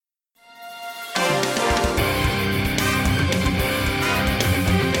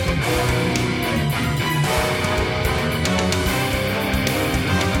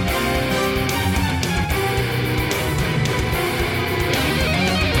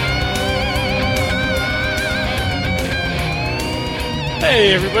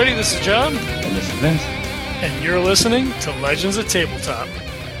Hey everybody, this is John. And this is Vince. And you're listening to Legends of Tabletop.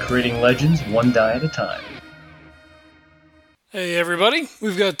 Creating legends one die at a time. Hey everybody,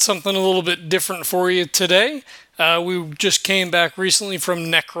 we've got something a little bit different for you today. We just came back recently from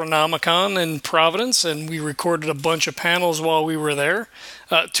Necronomicon in Providence, and we recorded a bunch of panels while we were there.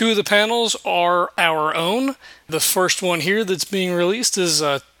 Two of the panels are our own. The first one here that's being released is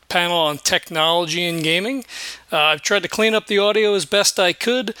a panel on technology and gaming. I've tried to clean up the audio as best I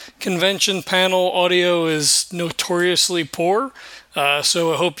could. Convention panel audio is notoriously poor,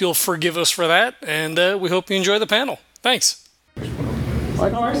 so I hope you'll forgive us for that, and we hope you enjoy the panel. Thanks.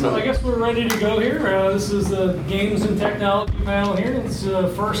 Alright, so I guess we're ready to go here. This is the Games and Technology panel here. It's the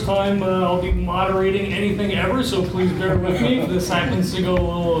first time I'll be moderating anything ever, so please bear with me if this happens to go a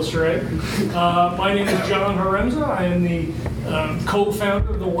little astray. My name is John Haremza. I am the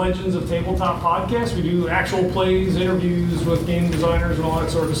co-founder of the Legends of Tabletop podcast. We do actual plays, interviews with game designers and all that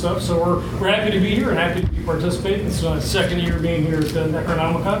sort of stuff. So we're happy to be here and happy to be participating. It's my second year being here at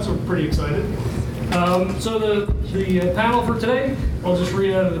Necronomicon, so we're pretty excited. So the panel for today, I'll just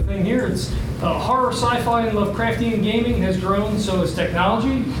read out of the thing here. It's horror, sci-fi, and Lovecraftian gaming has grown, so has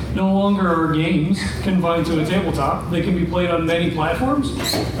technology. No longer are games confined to a tabletop. They can be played on many platforms.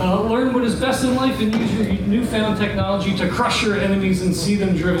 Learn what is best in life and use your newfound technology to crush your enemies and see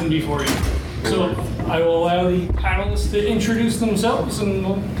them driven before you. So I will allow the panelists to introduce themselves, and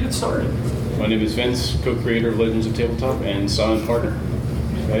we'll get started. My name is Vince, co-creator of Legends of Tabletop and silent partner.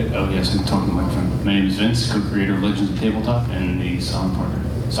 Right? Oh yes, I'm talking to my friend. My name is Vince, co-creator of Legends of Tabletop and the silent partner,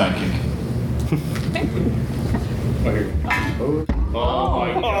 sidekick. Oh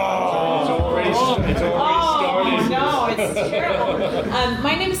my God! It's already started. No, it's terrible.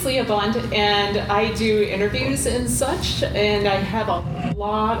 My name is Leah Bond, and I do interviews and such, and I have a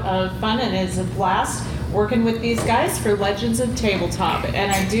lot of fun, and it's a blast working with these guys for Legends of Tabletop,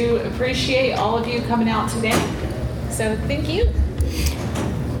 and I do appreciate all of you coming out today. So thank you.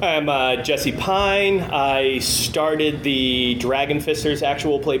 I'm Jesse Pine. I started the Dragon Fisters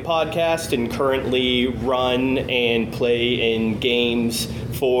Actual Play podcast and currently run and play in games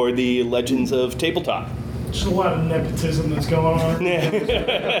for the Legends of Tabletop. Just a lot of nepotism that's going on.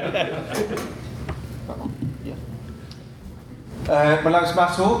 My name's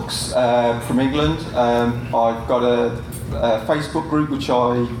Matt Hawkes from England. I've got a Facebook group which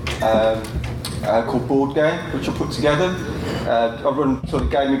I called Board Game, which I put together. I run sort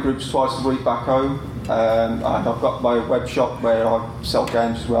of gaming groups twice a week back home, and I've got my web shop where I sell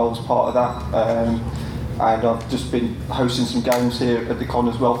games as well as part of that. And I've just been hosting some games here at the con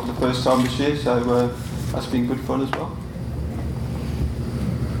as well for the first time this year, so that's been good fun as well.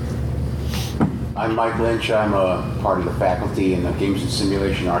 I'm Mike Lynch. I'm a part of the faculty in the Games and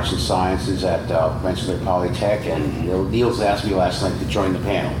Simulation Arts and Sciences at Rensselaer Polytech, and Niels asked me last night to join the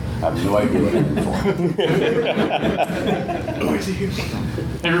panel. I have no idea what I'm in for.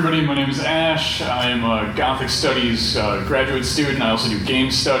 Hey everybody, my name is Ash. I am a Gothic Studies graduate student. I also do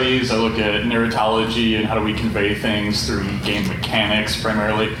game studies. I look at narratology and how do we convey things through game mechanics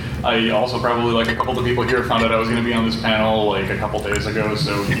primarily. I also probably, like a couple of the people here, found out I was going to be on this panel like a couple days ago,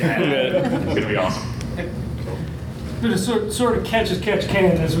 so yeah, it's going to be awesome. Been a sort of catch as catch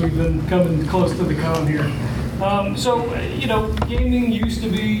can as we've been coming close to the con here. Gaming used to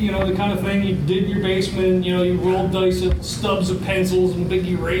be, the kind of thing you did in your basement, you rolled dice with stubs of pencils and big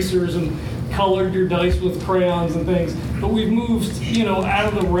erasers and colored your dice with crayons and things. But we've moved, out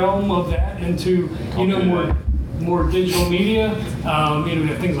of the realm of that into, more digital media. We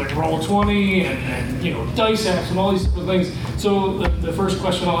have things like Roll20 and Dice Apps and all these different things. So the first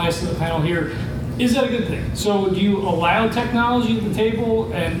question I'll ask to the panel here, is that a good thing? So do you allow technology at the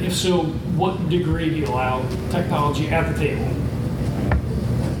table? And if so, what degree do you allow technology at the table?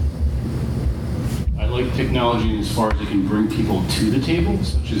 I like technology as far as it can bring people to the table,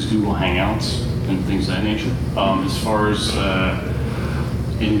 such as Google Hangouts and things of that nature. As far as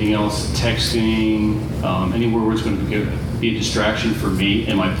anything else, texting, anywhere where it's going to be a distraction for me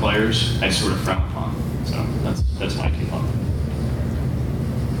and my players, I sort of frown upon. So that's my take on it.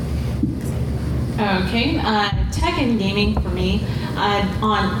 Okay, tech and gaming for me,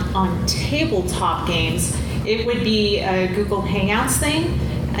 on tabletop games, it would be a Google Hangouts thing,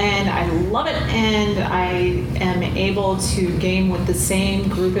 and I love it, and I am able to game with the same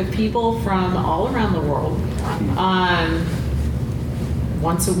group of people from all around the world,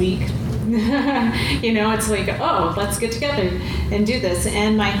 once a week. It's like, oh, let's get together and do this.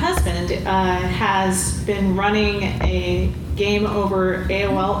 And my husband has been running a game over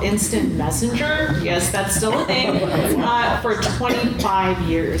AOL Instant Messenger. Yes, that's still a thing. For 25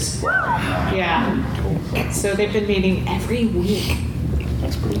 years. Yeah. So they've been meeting every week.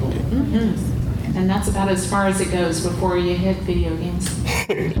 That's pretty cool. And that's about as far as it goes before you hit video games.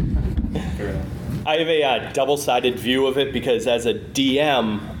 Fair enough. I have a double-sided view of it because as a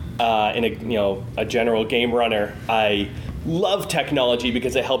DM and a general game runner, I love technology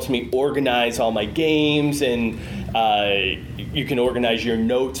because it helps me organize all my games, and you can organize your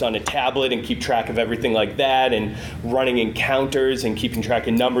notes on a tablet and keep track of everything like that, and running encounters and keeping track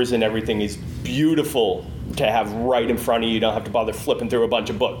of numbers and everything is beautiful to have right in front of you. You don't have to bother flipping through a bunch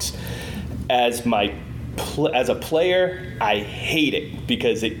of books. As a player, I hate it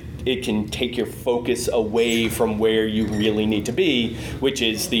because it can take your focus away from where you really need to be, which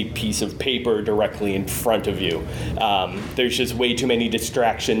is the piece of paper directly in front of you. There's just way too many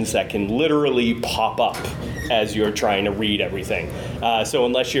distractions that can literally pop up as you're trying to read everything. So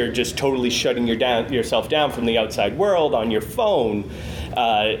unless you're just totally shutting yourself down from the outside world on your phone,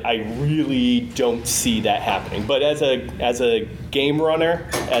 I really don't see that happening. But as a game runner,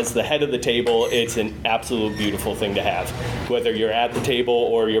 as the head of the table, it's an absolute beautiful thing to have, whether you're at the table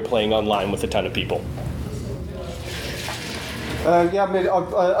or you're playing online with a ton of people. I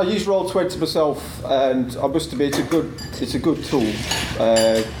use Roll20 myself, and I must admit it's a good tool.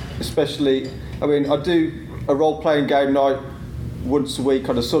 Especially, I do a role-playing game night once a week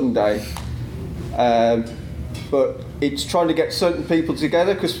on a Sunday, but it's trying to get certain people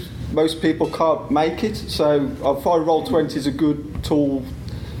together because most people can't make it. So I find Roll20 is a good tool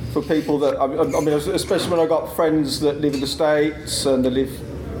for people that, especially when I got friends that live in the States and they live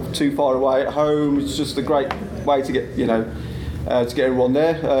too far away at home. It's just a great way to get, to get everyone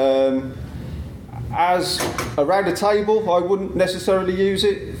there. As around a table, I wouldn't necessarily use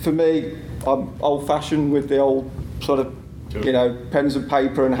it. For me, I'm old-fashioned with the old sort of, pens and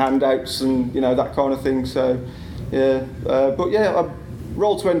paper and handouts and, that kind of thing. So, yeah.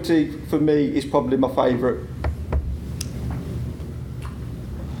 Roll20 for me is probably my favourite.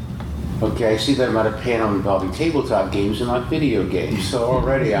 Okay, I see that I'm at a panel involving tabletop games and not video games, so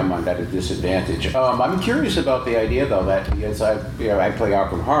already I'm at a disadvantage. I'm curious about the idea, though, that because I play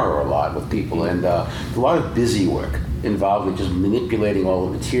Arkham Horror a lot with people, and a lot of busy work involved with just manipulating all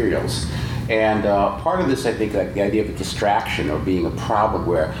the materials. And part of this, I think, like the idea of a distraction or being a problem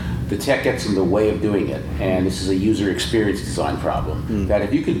where the tech gets in the way of doing it, and this is a user experience design problem, that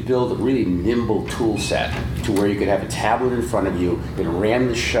if you could build a really nimble tool set to where you could have a tablet in front of you that ran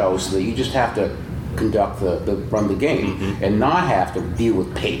the show so that you just have to conduct run the game and not have to deal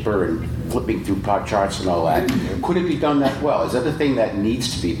with paper and flipping through pie charts and all that. Could it be done that well? Is that the thing that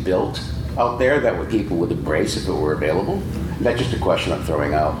needs to be built out there that people would embrace if it were available? That's just a question I'm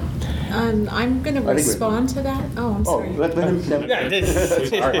throwing out. I'm going to respond to that. Oh, I'm sorry. Let him.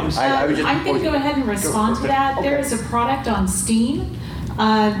 I'm going to go ahead and respond to that. Okay. There is a product on Steam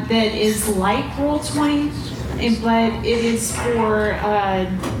that is like Roll20, but it is for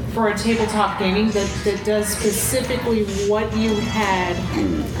a tabletop gaming that does specifically what you had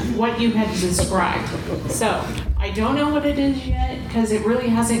described. So I don't know what it is yet because it really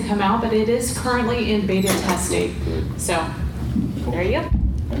hasn't come out, but it is currently in beta testing. So there you go.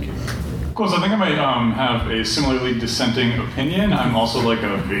 Thank you. Cool, so I think I might have a similarly dissenting opinion. I'm also like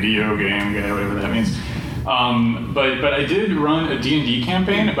a video game guy, whatever that means. But I did run a D&D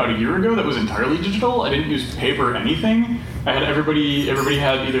campaign about a year ago that was entirely digital. I didn't use paper or anything. I had everybody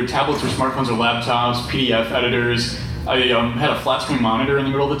had either tablets or smartphones or laptops, PDF editors. I had a flat screen monitor in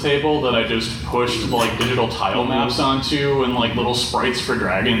the middle of the table that I just pushed like digital tile maps onto and like little sprites for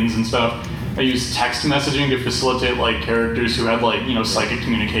dragons and stuff. I used text messaging to facilitate like characters who had like psychic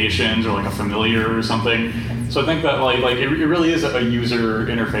communications or like a familiar or something. So I think that like it really is a user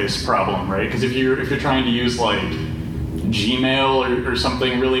interface problem, right? Because if you're trying to use like Gmail or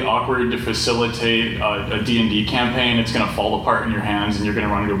something really awkward to facilitate a D&D campaign, it's going to fall apart in your hands and you're going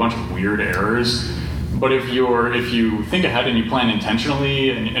to run into a bunch of weird errors. But if you think ahead and you plan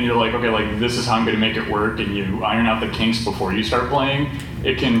intentionally and you're like, okay, like this is how I'm going to make it work, and you iron out the kinks before you start playing,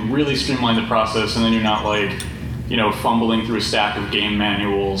 it can really streamline the process, and then you're not like, fumbling through a stack of game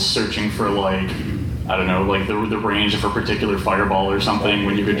manuals searching for like, I don't know, like the range of a particular fireball or something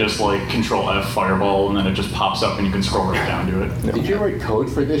when you could just like Control F fireball and then it just pops up and you can scroll right down to it. Did you write code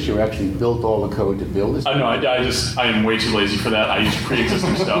for this? You actually built all the code to build this? No, I am way too lazy for that. I used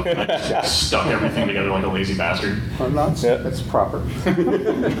pre-existing stuff. I just stuck everything together like a lazy bastard. That's proper.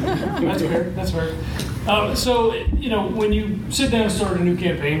 That's fair. So, when you sit down and start a new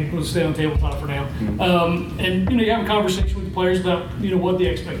campaign, we'll stay on tabletop for now, and, you have a conversation with the players about, what the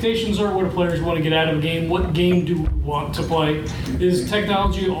expectations are, what the players want to get out of a game, what game do we want to play. Is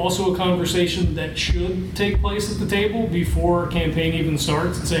technology also a conversation that should take place at the table before a campaign even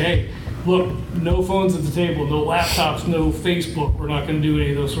starts and say, hey, look, no phones at the table, no laptops, no Facebook. We're not going to do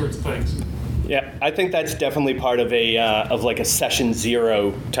any of those sorts of things. Yeah, I think that's definitely part of a session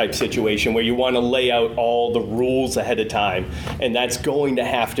zero type situation where you want to lay out all the rules ahead of time, and that's going to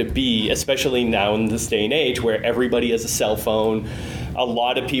have to be, especially now in this day and age where everybody has a cell phone. A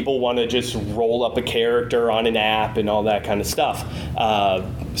lot of people want to just roll up a character on an app and all that kind of stuff.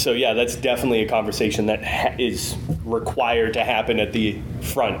 So yeah, that's definitely a conversation that is required to happen at the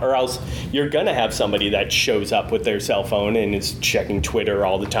front, or else you're going to have somebody that shows up with their cell phone and is checking Twitter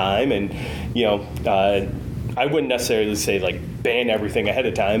all the time. And, I wouldn't necessarily say like ban everything ahead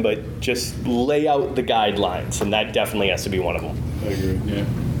of time, but just lay out the guidelines, and that definitely has to be one of them. I agree. Yeah,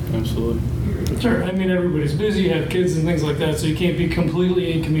 absolutely. Sure. I mean, everybody's busy, you have kids and things like that, so you can't be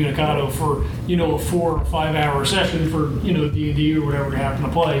completely incommunicado for, a 4 or 5 hour session for, D&D or whatever you happen to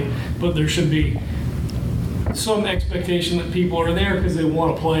play. But there should be some expectation that people are there because they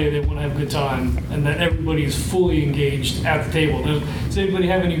want to play, they want to have a good time, and that everybody is fully engaged at the table. Does anybody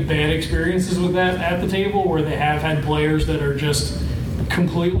have any bad experiences with that at the table where they have had players that are just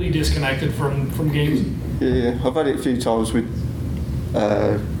completely disconnected from games? Yeah, I've had it a few times with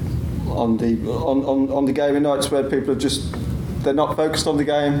on the gaming nights where people are they're not focused on the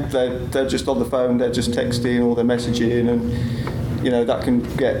game, they're just on the phone, they're just texting or they're messaging, and that can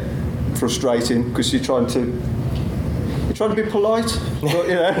get frustrating because you're trying to be polite, but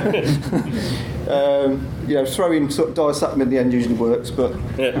throwing sort of dice at them in the end usually works, but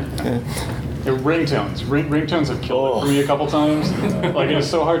Ringtones have killed it for me a couple times. It's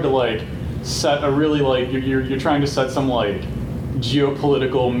so hard to set a really you're trying to set some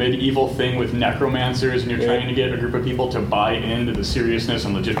geopolitical medieval thing with necromancers, and you're trying to get a group of people to buy into the seriousness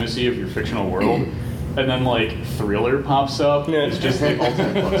and legitimacy of your fictional world. And then Thriller pops up. It's just the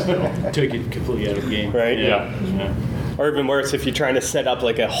ultimate plus skill. Take it completely out of the game. Right? Yeah. Or even worse, if you're trying to set up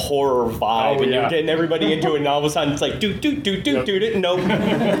a horror vibe and you're getting everybody into it, and all of a sudden it's do it. Nope.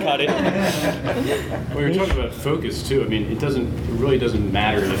 Cut it. Well, you're talking about focus too. I mean, it really doesn't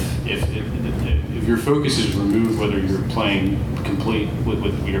matter if your focus is removed, whether you're playing complete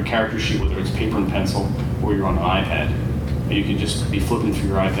with your character sheet, whether it's paper and pencil or you're on an iPad. You can just be flipping through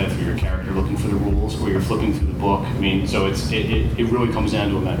your iPad through your character, looking for the rules, or you're flipping through the book. I mean, so it really comes down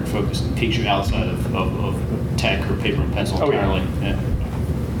to a matter of focus. It takes you outside of tech or paper and pencil entirely. Yeah.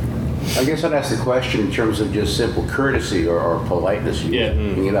 I guess I'd ask the question in terms of just simple courtesy or politeness. I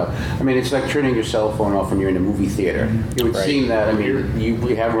mean, it's like turning your cell phone off when you're in a movie theater. It would seem that, I mean, you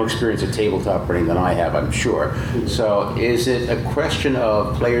have more experience at tabletop running than I have, I'm sure. So is it a question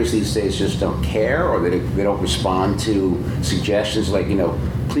of players these days just don't care, or they don't respond to suggestions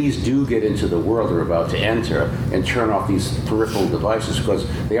please do get into the world they're about to enter and turn off these peripheral devices because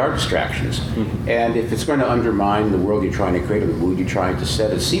they are distractions. Mm-hmm. And if it's going to undermine the world you're trying to create or the mood you're trying to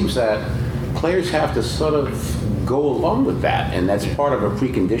set, it seems that players have to sort of go along with that, and that's part of a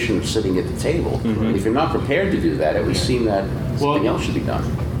precondition of sitting at the table. Mm-hmm. And if you're not prepared to do that, it would seem that something else should be done.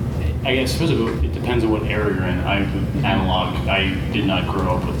 I suppose it depends on what era you're in. I'm analog. I did not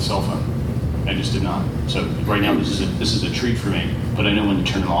grow up with a cell phone. I just did not. So right now, this is a treat for me. But I know when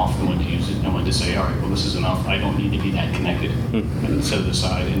to turn it off and when to use it, and when to say, all right, well, this is enough. I don't need to be that connected. And set it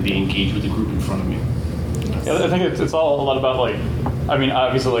aside and be engaged with the group in front of me. Yeah, I think it's all a lot about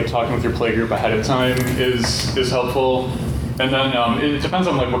obviously talking with your play group ahead of time is helpful. And then it depends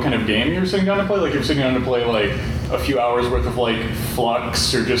on what kind of game you're sitting down to play. If you're sitting down to play a few hours worth of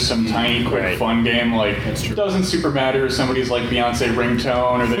Flux or just some tiny quick fun game, it doesn't super matter if somebody's Beyonce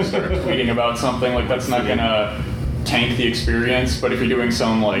ringtone or they start tweeting about something. That's not gonna tank the experience. But if you're doing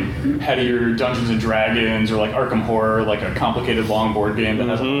some headier Dungeons and Dragons or Arkham Horror, a complicated long board game that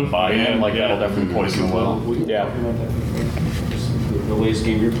has a lot of buy-in, that'll definitely poison the well. Yeah. The latest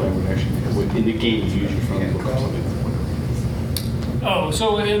game you're playing would actually in the game is usually from the book or something. Oh,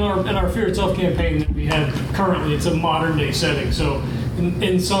 so in our Fear Itself campaign that we have currently, it's a modern day setting. So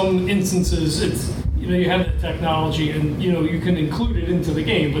in some instances, it's you have the technology and you can include it into the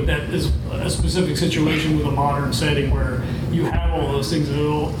game, but that is a specific situation with a modern setting where you have all those things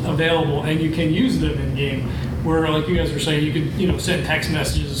available and you can use them in game. Where, like you guys were saying, you could send text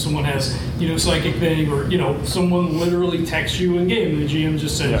messages if someone has psychic thing, or someone literally texts you in game and the GM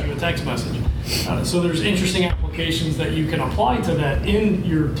just sends you a text message. So there's interesting applications that you can apply to that in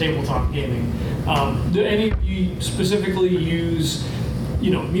your tabletop gaming. Do any of you specifically use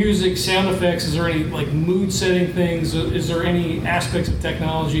music, sound effects? Is there any mood setting things? Is there any aspects of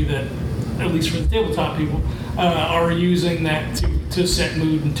technology that, at least for the tabletop people, are using that to set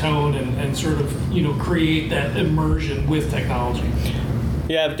mood and tone and sort of create that immersion with technology?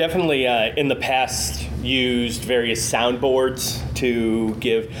 Yeah, I've definitely in the past used various soundboards to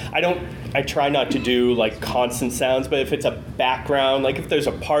give. I try not to do like constant sounds, but if it's a background, like if there's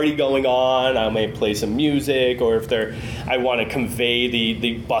a party going on, I may play some music, or if I want to convey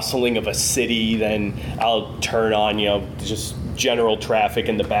the bustling of a city, then I'll turn on, just general traffic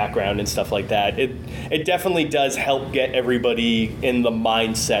in the background and stuff like that. It definitely does help get everybody in the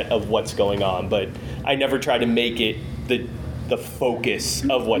mindset of what's going on, but I never try to make it the focus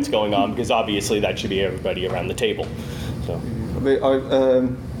of what's going on, because obviously that should be everybody around the table. So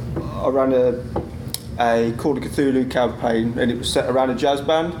I ran a Call of Cthulhu campaign, and it was set around a jazz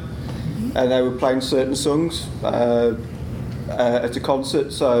band, and they were playing certain songs at a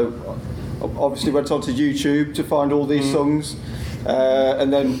concert. So obviously went onto YouTube to find all these songs,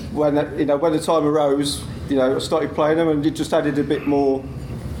 and then when the time arose, I started playing them, and it just added a bit more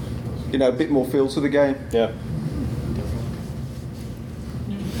feel to the game. Yeah.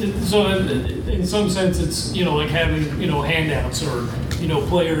 So in some sense, it's like having handouts or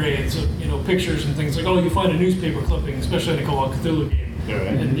player aids, pictures and things like, oh, you find a newspaper clipping, especially in a Call of Cthulhu game,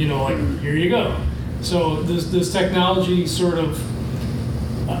 and here you go. So does technology sort of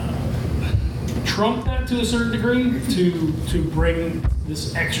trump that to a certain degree to bring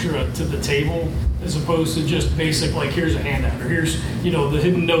this extra to the table, as opposed to just basic, like, here's a handout, or here's the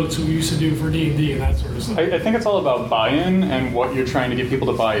hidden notes we used to do for D&D and that sort of stuff? I think it's all about buy-in and what you're trying to get people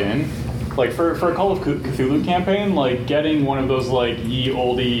to buy in. Like for a Call of Cthulhu campaign, like getting one of those like ye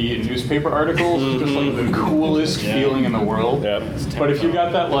olde newspaper articles is just like the coolest feeling in the world. Yep. But if you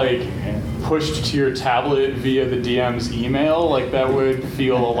got that like pushed to your tablet via the DM's email, like that would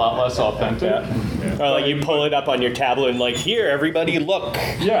feel a lot less authentic. Yeah. Or like you pull it up on your tablet and like, here, everybody look.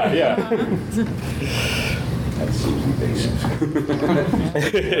 Yeah. That seems invasive.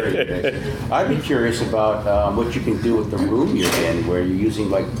 Very invasive. I'd be curious about what you can do with the room you're in, where you're using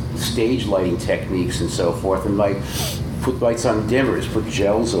like stage lighting techniques and so forth, and like put lights on dimmers, put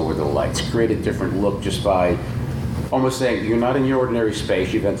gels over the lights, create a different look just by almost saying you're not in your ordinary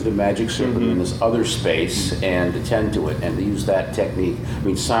space, you've entered a magic circle in this other space, and attend to it, and to use that technique. I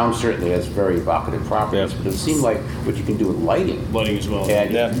mean, sound certainly has very evocative properties, but it seemed like what you can do with lighting. Lighting as well.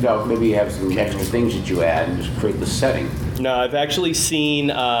 And maybe you have some extra things that you add and just create the setting. No, I've actually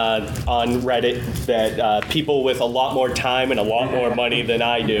seen on Reddit that people with a lot more time and a lot more money than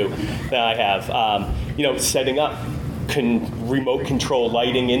I have, setting up remote control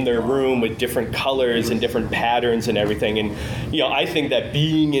lighting in their room with different colors and different patterns and everything. And I think that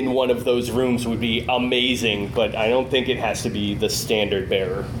being in one of those rooms would be amazing, but I don't think it has to be the standard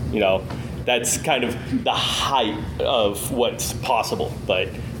bearer. That's kind of the height of what's possible, but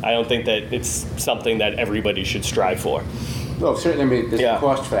I don't think that it's something that everybody should strive for. Well, certainly, there's a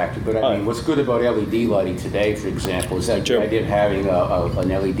cost factor, but I mean, what's good about LED lighting today, for example, is that the idea of having an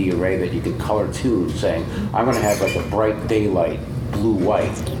LED array that you can color tune, saying, I'm going to have like a bright daylight,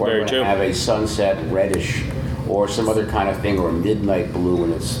 blue-white, or I'm going to have a sunset reddish, or some other kind of thing, or a midnight blue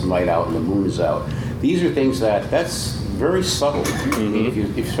when it's light out and the moon is out. These are things that's very subtle. If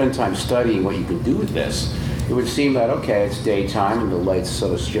you spend time studying what you can do with this, it would seem that, okay, it's daytime and the lights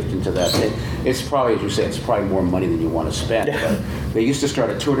sort of shift into that thing. It's probably, as you say, it's probably more money than you want to spend. But they used to start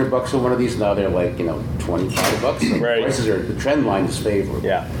at $200 for one of these. Now they're like, $25. Prices the trend line is favorable.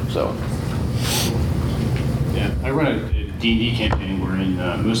 Yeah. So. Yeah, I run a D&D campaign wherein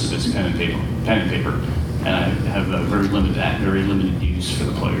most of it's pen and paper, and I have very limited use for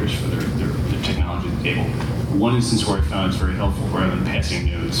the players for their technology at the table. One instance where I found it's very helpful, rather than passing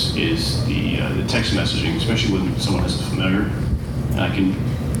notes, is the text messaging, especially when someone has a familiar. And I can,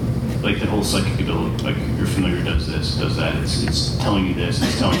 like the whole psychic ability, like your familiar does this, does that. It's telling you this,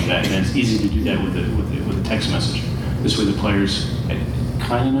 it's telling you that, and it's easy to do that with a text message. This way, the players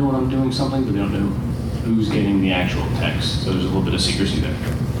kind of know when I'm doing something, but they don't know who's getting the actual text. So there's a little bit of secrecy there.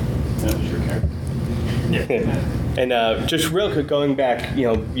 That was your character. Yeah. And just real quick, going back,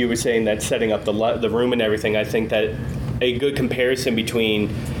 you were saying that setting up the room and everything, I think that a good comparison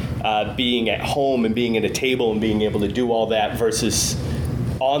between being at home and being at a table and being able to do all that versus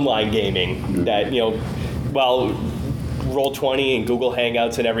online gaming, that, while Roll20 and Google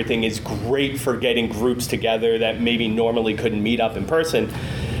Hangouts and everything is great for getting groups together that maybe normally couldn't meet up in person,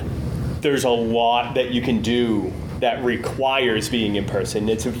 there's a lot that you can do that requires being in person.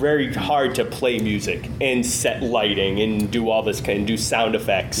 It's very hard to play music and set lighting and do all this do sound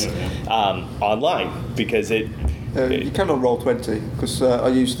effects online, because you can on Roll20, because I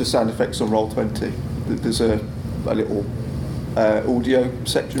use the sound effects on Roll20. There's a little audio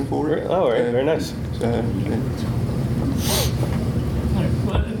section for it. Oh, right. Very nice.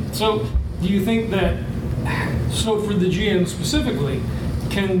 So do you think that, so for the GM specifically,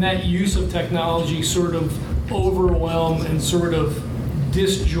 can that use of technology sort of overwhelm and sort of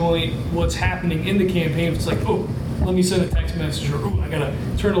disjoint what's happening in the campaign? It's like, oh, let me send a text message, or oh, I gotta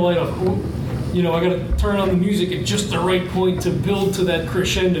turn the light off. Oh, I gotta turn on the music at just the right point to build to that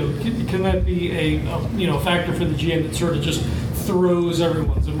crescendo. Can that be a factor for the GM that sort of just throws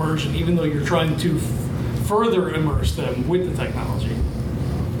everyone's immersion, even though you're trying to further immerse them with the technology?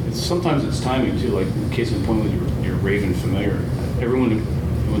 Sometimes it's timing too. Like in case in point with your Raven familiar,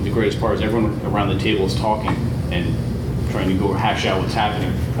 the greatest part is everyone around the table is talking and trying to go hash out what's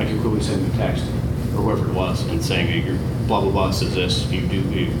happening. I can quickly send them a text or whoever it was and saying, hey, your blah blah blah says this. You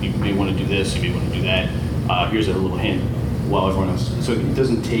may want to do this. You may want to do that. Here's a little hint. While everyone else, so it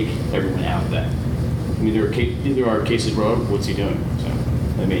doesn't take everyone out of that. I mean, there are cases where, what's he doing? So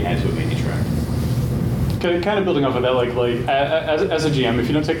that may add to a mini track. Kind of building off of that, like as a GM, if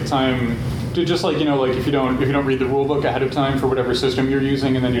you don't take the time to just if you don't read the rule book ahead of time for whatever system you're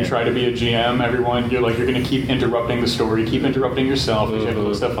using, and then you try to be a GM, you're going to keep interrupting the story, keep interrupting yourself because you have to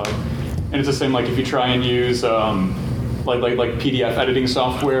look stuff up. And it's the same if you try and use like PDF editing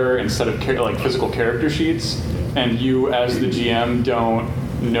software instead of physical character sheets, and you as the GM don't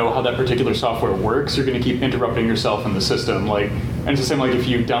know how that particular software works, you're going to keep interrupting yourself in the system. And it's the same if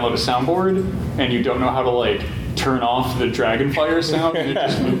you download a soundboard and you don't know how to turn off the Dragonfire sound and it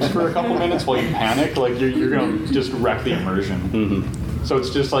just moves for a couple minutes while you panic, you're going to just wreck the immersion. Mm-hmm. So it's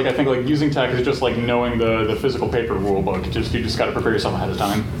just I think using tech is just knowing the physical paper rule book. You just got to prepare yourself ahead of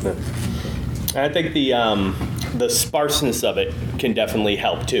time. I think the sparseness of it can definitely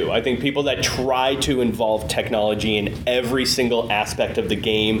help too. I think people that try to involve technology in every single aspect of the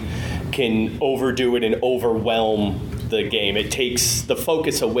game can overdo it and overwhelm the game. It takes the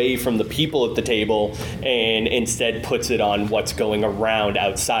focus away from the people at the table and instead puts it on what's going around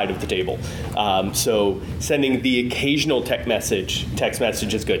outside of the table. So sending the occasional text message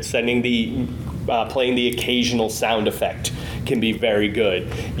is good. Playing the occasional sound effect can be very good.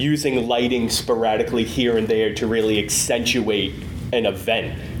 Using lighting sporadically here and there to really accentuate an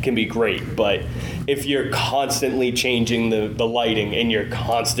event can be great, but if you're constantly changing the lighting and you're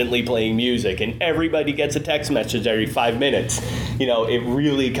constantly playing music and everybody gets a text message every 5 minutes, it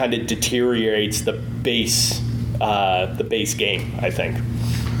really kind of deteriorates the base game, I think.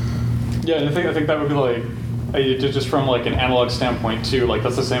 Yeah, and I think that would be just from an analog standpoint too.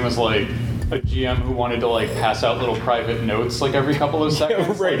 That's the same as a GM who wanted to pass out little private notes every couple of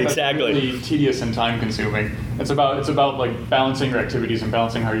seconds. Right, exactly. That's really tedious and time consuming. It's about balancing your activities and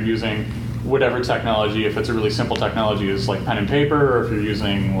balancing how you're using whatever technology. If it's a really simple technology, is pen and paper, or if you're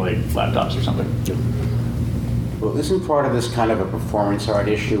using laptops or something. Well, isn't part of this kind of a performance art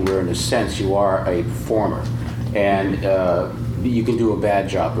issue where in a sense you are a performer and you can do a bad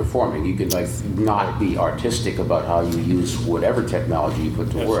job performing. You can not be artistic about how you use whatever technology you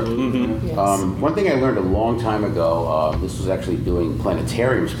put to work. Mm-hmm. Yes. One thing I learned a long time ago, this was actually doing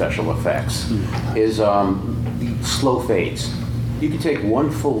planetarium special effects, is slow fades. You can take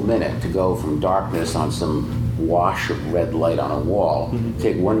 1 full minute to go from darkness on some wash of red light on a wall,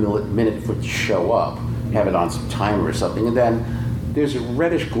 take 1 minute for it to show up, have it on some timer or something, and then there's a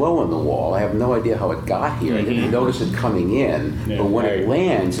reddish glow on the wall. I have no idea how it got here. I didn't notice it coming in, but when it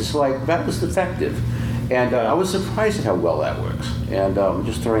lands, it's that was effective. And I was surprised at how well that works. And I'm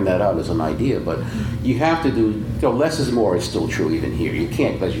just throwing that out as an idea, but you have to do, less is more is still true even here. You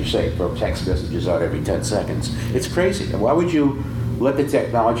can't, as you say, throw text messages out every 10 seconds. It's crazy. Why would you let the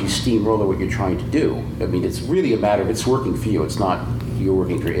technology steamroller what you're trying to do? I mean, it's really a matter of it's working for you. It's not you're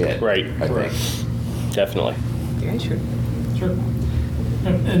working for it. Right. I think. Definitely. Very true. Sure.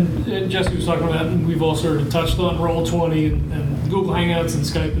 And Jesse was talking about, and we've all sort of touched on Roll20 and Google Hangouts and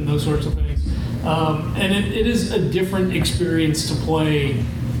Skype and those sorts of things. And it is a different experience to play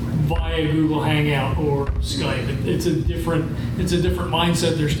via Google Hangout or Skype. It's a different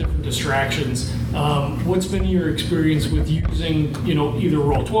mindset. There's different distractions. What's been your experience with using, either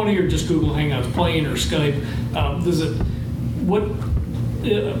Roll20 or just Google Hangouts plain or Skype?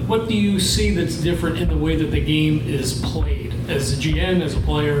 What do you see that's different in the way that the game is played? As a GM, as a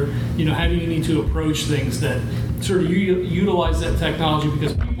player, how do you need to approach things that sort of utilize that technology,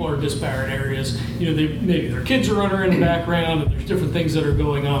 because people are in disparate areas. Maybe their kids are running in the background, and there's different things that are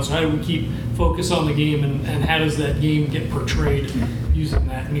going on. So how do we keep focus on the game, and how does that game get portrayed using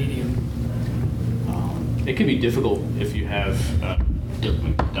that medium? It can be difficult if you have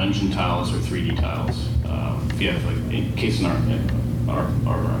dungeon tiles or 3D tiles. If you have, in case in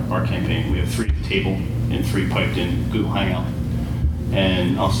our campaign, we have 3 at the table and 3 piped in Google Hangout,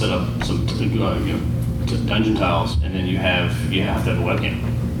 and I'll set up some dungeon tiles, and then you have to have a webcam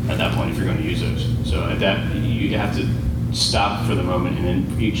at that point if you're going to use those. So at that, you have to stop for the moment, and then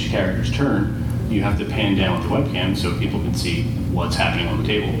for each character's turn, you have to pan down with the webcam so people can see what's happening on the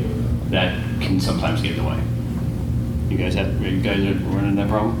table. That can sometimes get in the way. You guys are running that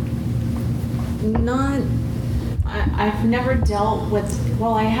problem? Not. I've never dealt with.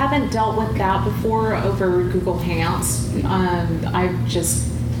 Well, I haven't dealt with that before over Google Hangouts. I've just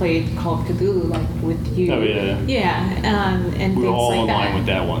played Call of Cthulhu like with you. Oh yeah. Yeah, and things We were all like online that. with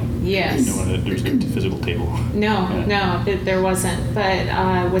that one. Yes. There's no physical table. No, Yeah. no, there wasn't.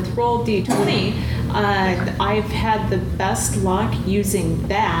 But with Roll D20, I've had the best luck using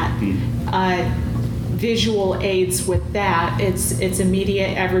that. Visual aids with that. It's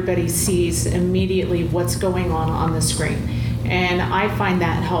immediate. Everybody sees immediately what's going on the screen, and I find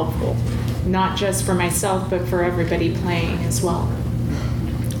that helpful, not just for myself but for everybody playing as well.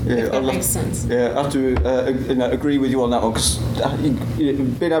 Yeah, If that makes sense. Yeah, I have to agree with you on that one, because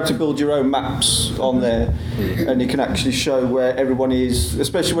being able to build your own maps on there, and you can actually show where everyone is,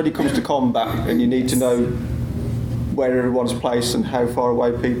 especially when it comes to combat, and you need to know where everyone's placed and how far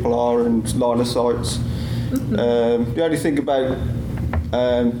away people are and line of sights. The only thing about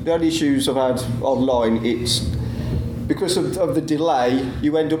the only issues I've had online, it's because of the delay,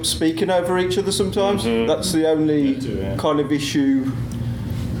 you end up speaking over each other sometimes. That's the only kind of issue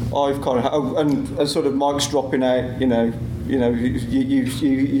I've kind of and sort of mics dropping out.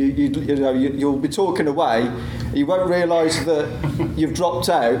 You'll be talking away, you won't realise that you've dropped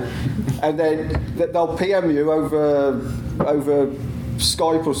out, and then they'll PM you over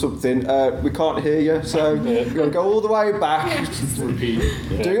Skype or something. We can't hear you, so you're going to go all the way back, Repeat.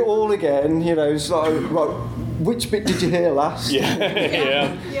 do it all again. It's like, right, which bit did you hear last?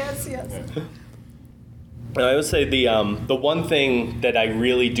 Yeah. Yes, yes. I would say the one thing that I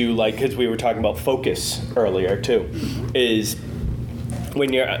really do like, because we were talking about focus earlier too, is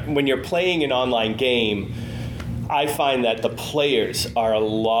when you're playing an online game, I find that the players are a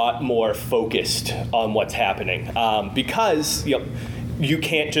lot more focused on what's happening, because you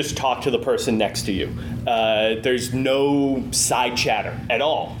can't just talk to the person next to you. There's no side chatter at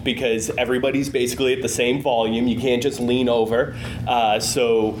all, because everybody's basically at the same volume. You can't just lean over.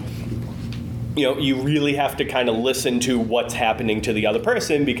 So you really have to kind of listen to what's happening to the other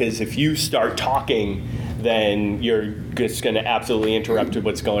person, because if you start talking, then you're just going to absolutely interrupt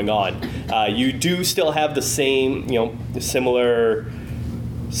what's going on. You do still have the same, similar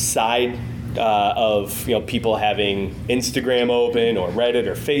side of people having Instagram open or Reddit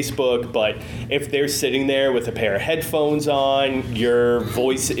or Facebook, but if they're sitting there with a pair of headphones on, your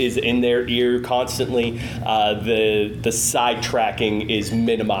voice is in their ear constantly, the side tracking is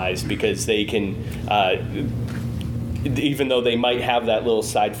minimized, because they can even though they might have that little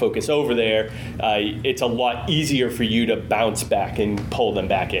side focus over there, it's a lot easier for you to bounce back and pull them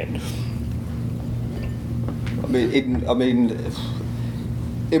back in.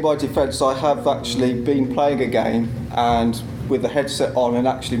 In my defence, I have actually been playing a game and with the headset on and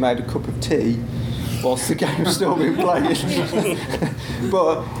actually made a cup of tea whilst the game's still been playing.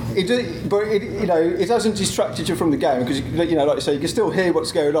 but it hasn't distracted you from the game, because like you say, you can still hear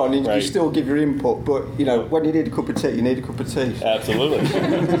what's going on and you can still give your input. But when you need a cup of tea, you need a cup of tea. Absolutely.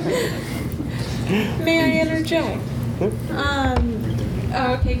 May I interject?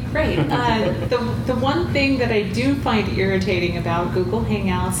 Okay, great. The one thing that I do find irritating about Google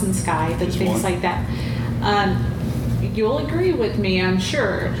Hangouts and Skype and things like that, you'll agree with me, I'm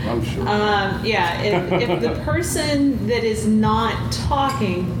sure. I'm sure. If the person that is not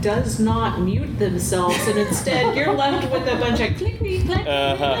talking does not mute themselves, and instead you're left with a bunch of click-me, click.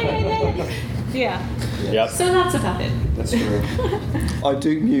 Yeah. Yep. So that's about it. That's true. I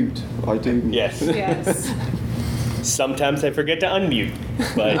do mute. Yes. Yes. Sometimes I forget to unmute,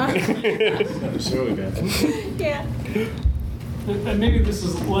 but Necessarily bad. Yeah. And maybe this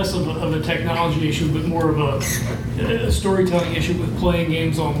is less of a technology issue, but more of a storytelling issue with playing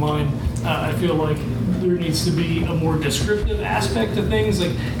games online. I feel like there needs to be a more descriptive aspect to things,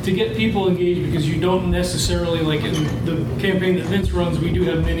 like to get people engaged, because you don't necessarily, like in the campaign that Vince runs, we do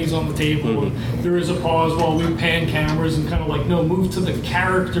have minis on the table, and there is a pause while we pan cameras and kind of like, no, move to the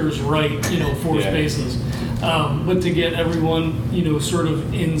characters right, 4 spaces. But to get everyone, sort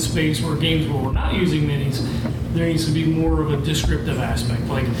of in space where games where we're not using minis, there needs to be more of a descriptive aspect,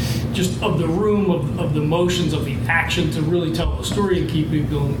 like just of the room, of the motions, of the action, to really tell the story and keep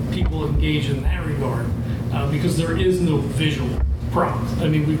people engaged in that regard, because there is no visual prompt. I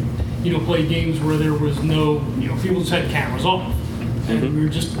mean, we've played games where there was no, people just had cameras off, and we were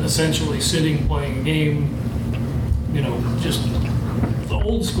just essentially sitting playing a game, just the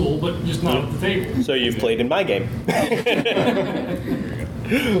old school, but just not at the table. So you've played in my game.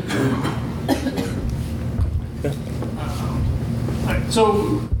 Okay,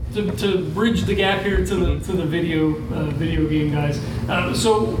 so to bridge the gap here to the video game guys.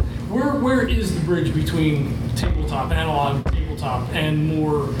 So where is the bridge between tabletop, analog tabletop, and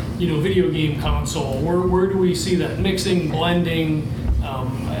more video game console? Where do we see that mixing, blending?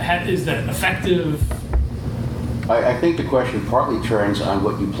 Is that effective? I think the question partly turns on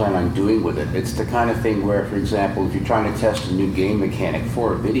what you plan on doing with it. It's the kind of thing where, for example, if you're trying to test a new game mechanic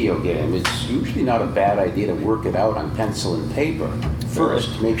for a video game, it's usually not a bad idea to work it out on pencil and paper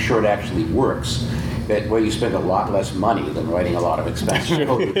first, to make sure it actually works. That way you spend a lot less money than writing a lot of expensive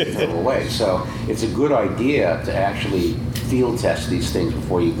code to throw away. So it's a good idea to actually field test these things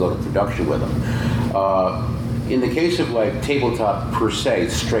before you go to production with them. In the case of like tabletop per se,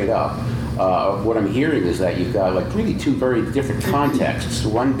 straight up, what I'm hearing is that you've got like really two very different contexts.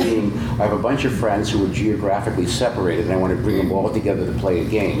 One being, I have a bunch of friends who are geographically separated and I want to bring them all together to play a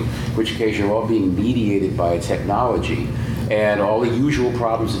game, in which case you're all being mediated by a technology. And all the usual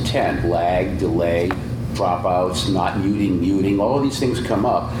problems attend, lag, delay, dropouts, not muting, all of these things come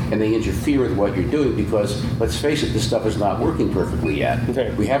up and they interfere with what you're doing because, let's face it, this stuff is not working perfectly yet.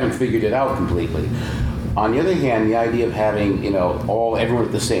 Okay. We haven't figured it out completely. On the other hand, the idea of having everyone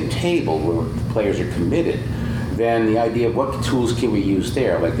at the same table where the players are committed, then the idea of what tools can we use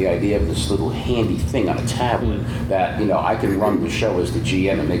there, like the idea of this little handy thing on a tablet that I can run the show as the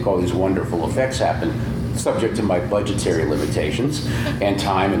GM and make all these wonderful effects happen, subject to my budgetary limitations and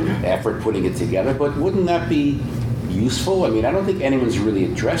time and effort putting it together. But wouldn't that be useful? I mean, I don't think anyone's really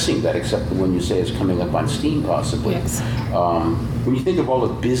addressing that except the one you say is coming up on Steam, possibly. Yes. When you think of all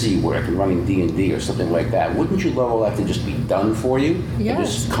the busy work and running D&D or something like that, wouldn't you love all that to just be done for you? Yes. And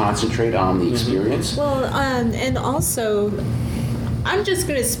just concentrate on the experience? Well, and also, I'm just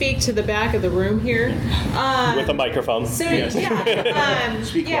going to speak to the back of the room here. With a microphone. So, yes.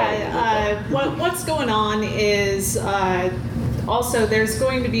 What's going on is also there's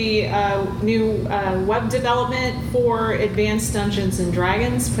going to be new web development for Advanced Dungeons and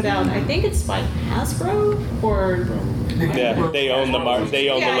Dragons put out. I think it's by Hasbro or. Yeah, they own the label,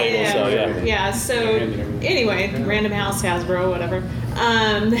 so yeah. Yeah. So anyway, Random House, Hasbro, whatever.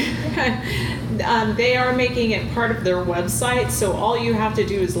 They are making it part of their website, so all you have to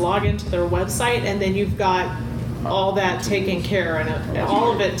do is log into their website, and then you've got all that taken care of,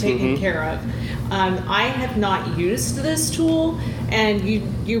 all of it taken care of. I have not used this tool, and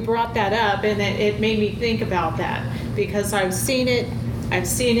you brought that up, and it made me think about that because I've seen it,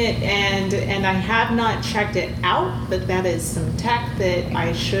 and I have not checked it out, but that is some tech that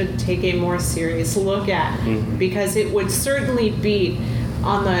I should take a more serious look at because it would certainly beat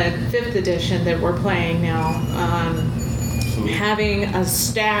on the 5th edition that we're playing now, having a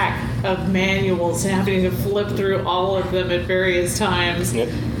stack of manuals and having to flip through all of them at various times,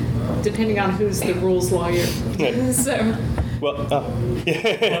 depending on who's the rules lawyer. So. Well,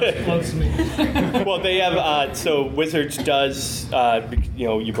 well, they have. So Wizards does.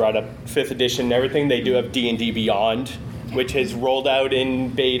 You brought up 5th edition and everything. They do have D&D Beyond, which has rolled out in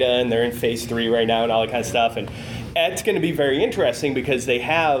beta, and they're in phase 3 right now, and all that kind of stuff. And it's going to be very interesting because they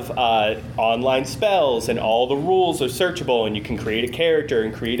have online spells, and all the rules are searchable, and you can create a character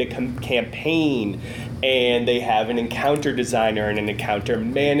and create a campaign. And they have an encounter designer and an encounter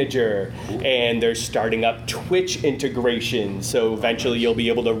manager, and they're starting up Twitch integration. So eventually you'll be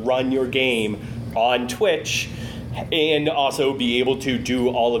able to run your game on Twitch and also be able to do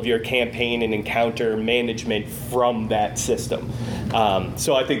all of your campaign and encounter management from that system.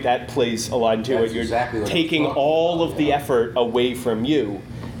 So I think that plays a lot into it. You're exactly taking all of the effort away from you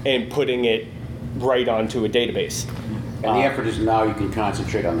and putting it right onto a database. And the effort is now you can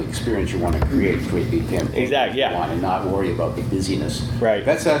concentrate on the experience you want to create the campaign you want, and not worry about the busyness. Right.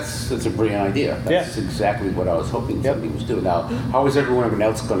 That's a brilliant idea. That's exactly what I was hoping somebody was doing. Now, how is everyone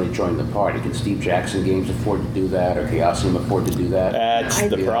else going to join the party? Can Steve Jackson Games afford to do that, or Chaosium afford to do that? That's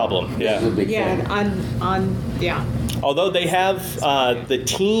the problem. This is a big thing. Although they have the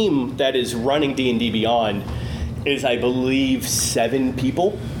team that is running D&D Beyond is, I believe, 7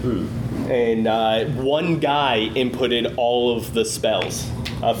 people. And one guy inputted all of the spells,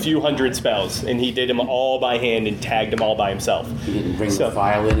 a few hundred spells, and he did them all by hand and tagged them all by himself. He didn't bring the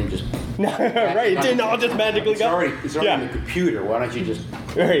file in and just... Right, it didn't all just magically go. It's already on the computer. Why don't you just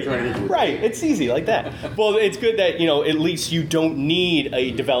turn it into Right, it's easy like that. Well, it's good that, at least you don't need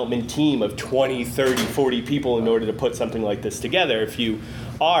a development team of 20, 30, 40 people in order to put something like this together. If you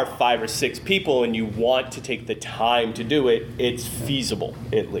are 5 or 6 people and you want to take the time to do it, it's feasible,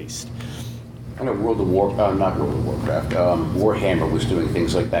 at least. I know Warhammer was doing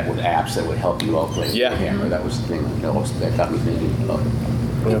things like that with apps that would help you all play Warhammer. That was the thing that got me thinking about it.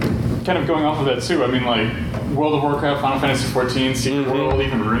 Kind of going off of that too, I mean, like, World of Warcraft, Final Fantasy XIV, Secret World,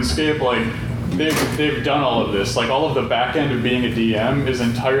 even RuneScape, like they've done all of this. Like all of the back end of being a DM is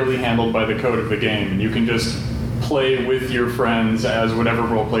entirely handled by the code of the game, and you can just play with your friends as whatever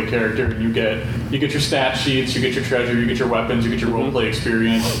roleplay character, and you get your stat sheets, you get your treasure, you get your weapons, you get your roleplay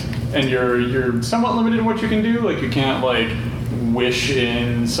experience, and you're somewhat limited in what you can do. Like you can't like wish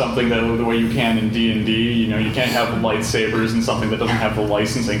in something that the way you can in D&D. You know, you can't have lightsabers in something that doesn't have the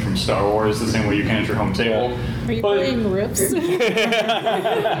licensing from Star Wars the same way you can at your home table. Are you playing Rips?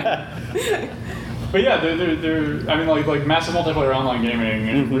 But yeah, they're I mean, like massive multiplayer online gaming,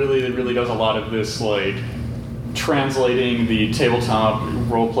 and it really does a lot of this, like translating the tabletop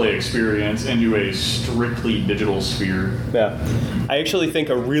roleplay experience into a strictly digital sphere. Yeah, I actually think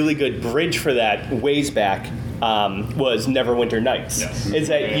a really good bridge for that ways back was Neverwinter Nights. Yes. Is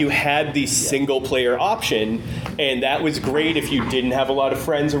that you had the single player option, and that was great if you didn't have a lot of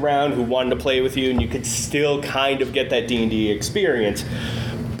friends around who wanted to play with you, and you could still kind of get that D&D experience.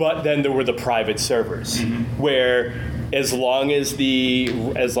 But then there were the private servers where as long as the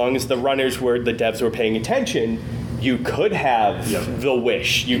runners were, the devs were paying attention, you could have the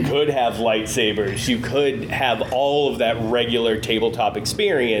Wish, you could have lightsabers, you could have all of that regular tabletop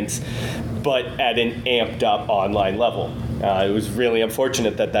experience, but at an amped up online level. It was really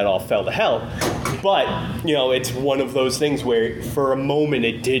unfortunate that all fell to hell. But, you know, it's one of those things where for a moment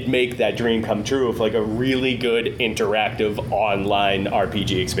it did make that dream come true of like a really good interactive online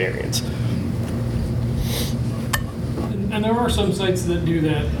RPG experience. And there are some sites that do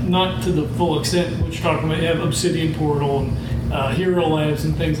that, not to the full extent, which you're talking about. You have Obsidian Portal and Hero Labs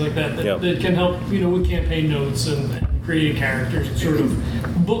and things like that that can help, you know, with campaign notes and creating characters and sort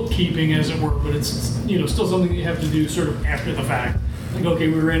of bookkeeping, as it were. But it's, you know, still something you have to do sort of after the fact. Like, okay,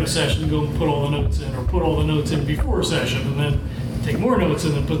 we ran a session, go and put all the notes in, or put all the notes in before a session, and then take more notes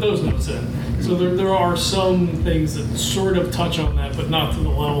in and put those notes in. So there are some things that sort of touch on that, but not to the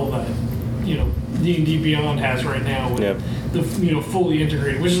level that, you know, D&D Beyond has right now with the, you know, fully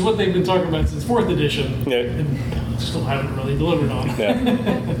integrated, which is what they've been talking about since 4th edition, and still haven't really delivered on.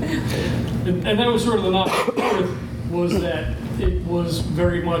 and that was sort of the knock on 4th, was that it was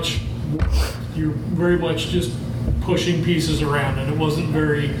very much, you're very much just pushing pieces around, and it wasn't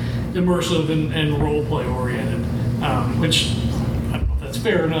very immersive and role play oriented, which I don't know if that's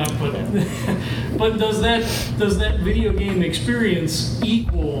fair or not, but but does that video game experience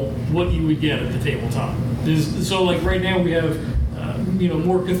equal what you would get at the tabletop? So like right now we have you know,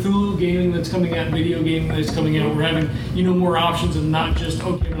 more Cthulhu gaming that's coming out, video gaming that's coming out. We're having, you know, more options and not just,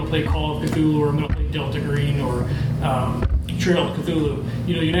 okay, I'm going to play Call of Cthulhu, or I'm going to play Delta Green, or Trail of Cthulhu.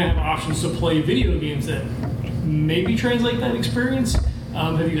 You know, you now have options to play video games that maybe translate that experience.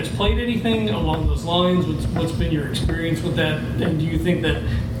 Have you guys played anything along those lines? What's been your experience with that? And do you think that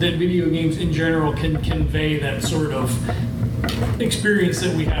video games in general can convey that sort of experience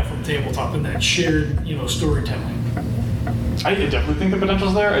that we have from tabletop and that shared, you know, storytelling? I definitely think the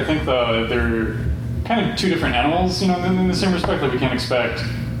potential's there. I think they're kind of two different animals, you know, in the same respect that we can't expect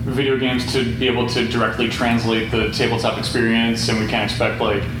video games to be able to directly translate the tabletop experience, and we can't expect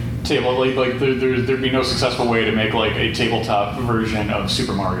like there'd be no successful way to make like a tabletop version of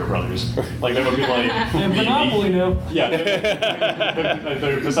Super Mario Brothers. Like that would be like Monopoly now. Yeah,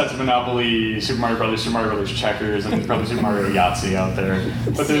 besides Monopoly, Super Mario Brothers Checkers, and there's probably Super Mario Yahtzee out there.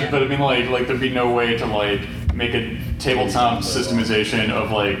 But I mean like there'd be no way to like make a tabletop systemization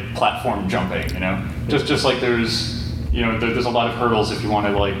of like platform jumping, you know? Just like there's a lot of hurdles if you want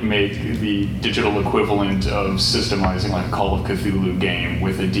to like make the digital equivalent of systemizing like a Call of Cthulhu game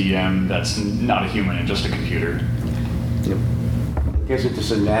with a DM that's not a human and just a computer. Yep. It gets into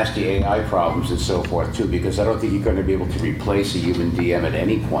some nasty AI problems and so forth too, because I don't think you're going to be able to replace a human DM at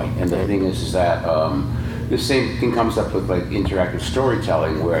any point. And the thing is that the same thing comes up with like interactive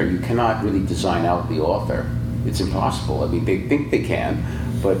storytelling, where you cannot really design out the author. It's impossible. I mean, they think they can,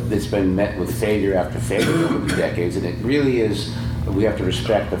 but it's been met with failure after failure over the decades, and it really is, we have to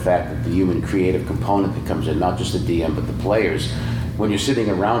respect the fact that the human creative component that comes in, not just the DM, but the players. When you're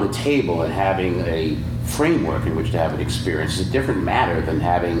sitting around a table and having a framework in which to have an experience, it's a different matter than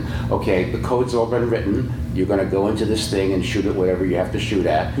having, okay, the code's all been written, you're going to go into this thing and shoot at whatever you have to shoot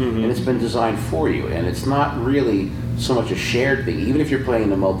at, and it's been designed for you, and it's not really so much a shared thing. Even if you're playing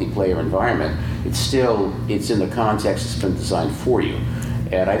in a multiplayer environment, it's in the context it's been designed for you.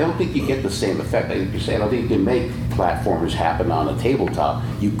 And I don't think you get the same effect. I think you're saying, I don't think you can make platformers happen on a tabletop.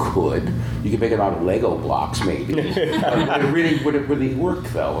 You could make it out of Lego blocks, maybe. Would it really work,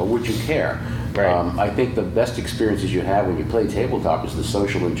 though, or would you care? Right. I think the best experiences you have when you play tabletop is the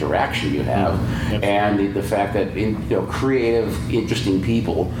social interaction you have, and the fact that creative, interesting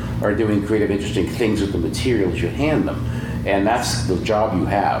people are doing creative, interesting things with the materials you hand them, and that's the job you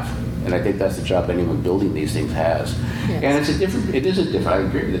have. And I think that's the job anyone building these things has. Yes. And it is a different, I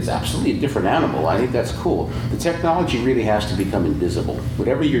agree, it's absolutely a different animal. I think that's cool. The technology really has to become invisible.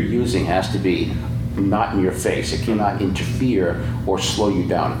 Whatever you're using has to be not in your face. It cannot interfere or slow you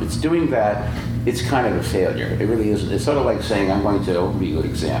down. If it's doing that, it's kind of a failure. It really is. It's sort of like saying, I'm going to be a good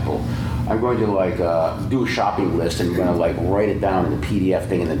example. I'm going to do a shopping list and I'm going to write it down in a PDF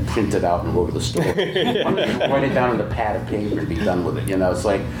thing and then print it out and go to the store. I'm going to write it down in a pad of paper and be done with it. It's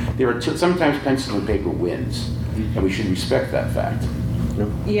like sometimes pencil and paper wins, and we should respect that fact.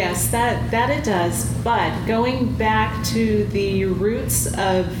 Yes, that it does. But going back to the roots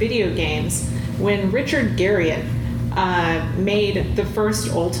of video games, when Richard Garriott made the first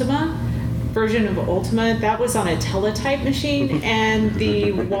Ultima version of Ultima, that was on a teletype machine, and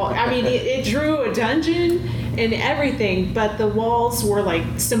the wall, it drew a dungeon and everything, but the walls were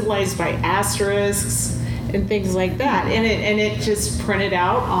symbolized by asterisks and things like that, and it just printed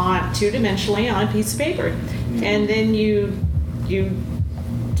out on two-dimensionally on a piece of paper, and then you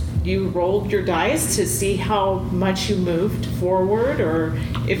rolled your dice to see how much you moved forward, or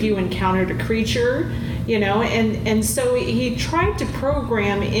if you encountered a creature, and so he tried to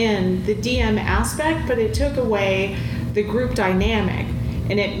program in the DM aspect, but it took away the group dynamic,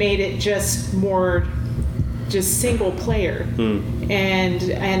 and it made it just more single player.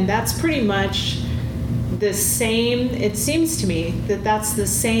 And that's pretty much the same, it seems to me that's the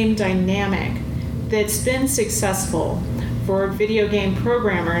same dynamic that's been successful for video game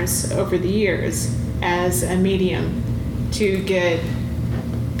programmers over the years as a medium to get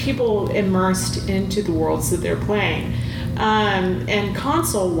people immersed into the worlds that they're playing. And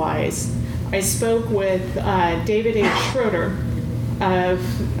console-wise, I spoke with David H. Schroeder of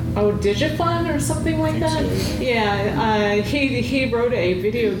Digifun or something like that. So, yeah, he wrote a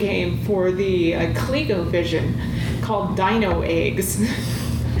video game for the ColecoVision called Dino Eggs.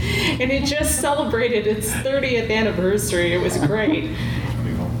 And it just celebrated its 30th anniversary. It was great.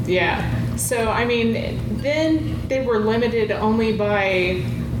 Yeah. So, then they were limited only by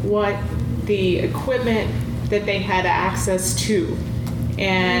what the equipment that they had access to.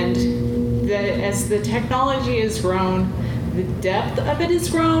 And as the technology has grown, the depth of it has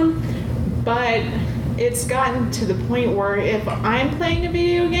grown, but it's gotten to the point where if I'm playing a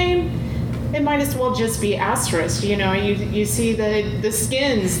video game, it might as well just be asterisk. You see the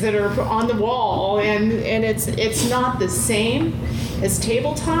skins that are on the wall, and it's not the same as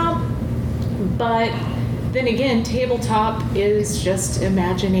tabletop, but then again, tabletop is just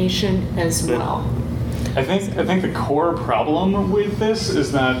imagination as well. I think the core problem with this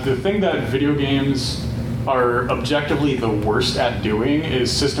is that the thing that video games are objectively the worst at doing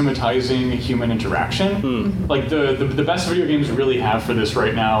is systematizing human interaction. Like the best video games really have for this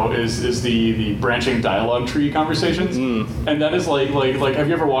right now is the branching dialogue tree conversations, and that is like have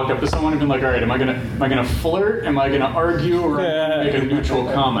you ever walked up to someone and been like, all right, am I gonna flirt? Am I gonna argue? Or make a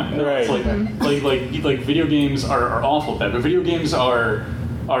neutral comment? Right. It's like video games are awful at that, but video games are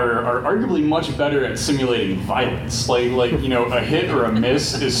arguably much better at simulating violence. Like a hit or a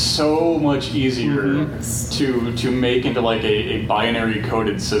miss is so much easier to make into like a binary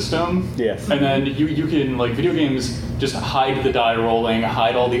coded system. Yes. And then you can, like, video games just hide the die rolling,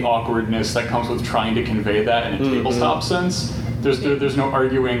 hide all the awkwardness that comes with trying to convey that in a tabletop sense. There's no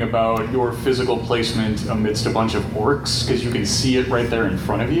arguing about your physical placement amidst a bunch of orcs, because you can see it right there in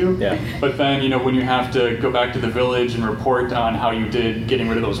front of you. Yeah. But then, when you have to go back to the village and report on how you did getting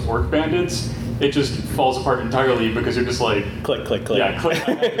rid of those orc bandits, it just falls apart entirely, because you're just like... Click, click, click. Yeah, click,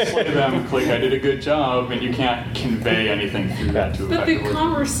 I had to slay them, click, I did a good job, and you can't convey anything through that to But the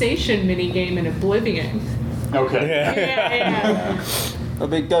conversation minigame in Oblivion. Okay. Yeah.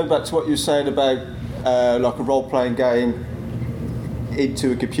 Going back to what you were saying about like a role-playing game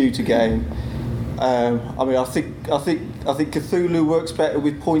into a computer game. I think Cthulhu works better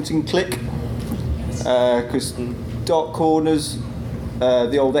with point and click, because Dark Corners,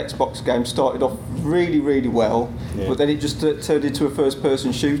 the old Xbox game, started off really, really well, but then it just turned into a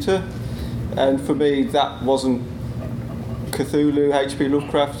first-person shooter, and for me that wasn't Cthulhu, H.P.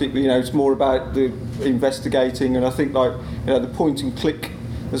 Lovecraft. It's more about the investigating, and I think the point and click.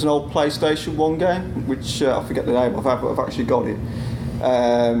 There's an old PlayStation 1 game, which I forget the name of. I've actually got it.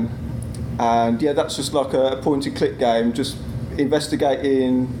 And yeah, that's just like a point and click game, just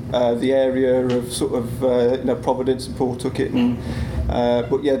investigating the area of sort of Providence and Pawtucket, and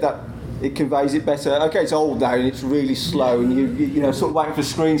but yeah, that it conveys it better. Okay, it's old now and it's really slow, and you know sort of waiting for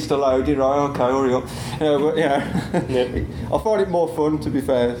screens to load. You know, okay, hurry up. But I find it more fun, to be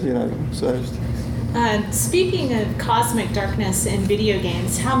fair. You know, so. Speaking of cosmic darkness in video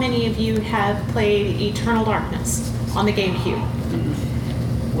games, how many of you have played Eternal Darkness on the GameCube?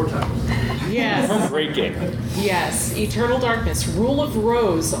 4 times. Yes. Great game. Yes, Eternal Darkness, Rule of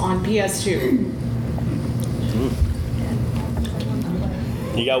Rose on PS2.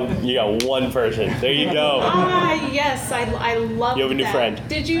 You got one person. There you go. Yes, I love that. You have a new friend.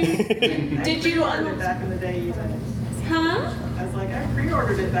 Did you Back in the day, you guys. Huh? I was like, I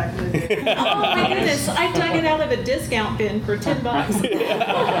pre-ordered it back in the day. Oh my goodness, I dug it out of a discount bin for $10.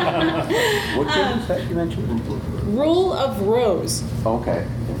 What game is that you mentioned? Rule of Rose. Okay.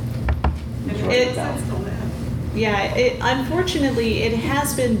 Unfortunately, it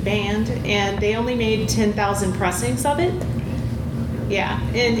has been banned, and they only made 10,000 pressings of it. Yeah,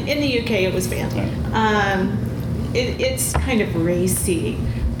 in the UK it was banned. It's kind of racy,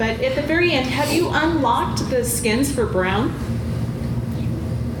 but at the very end, have you unlocked the skins for Brown?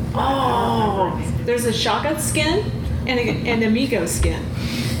 Oh, there's a Shotgun skin and an Amigo skin.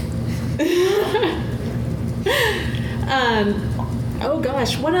 Oh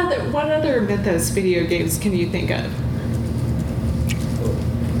gosh, what other Mythos video games can you think of?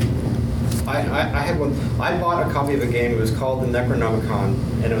 I had one. I bought a copy of a game. It was called the Necronomicon,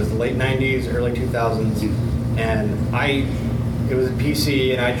 and it was the late '90s, early 2000s, and it was a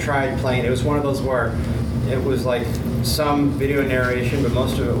PC, and I tried playing. It was one of those where it was like some video narration, but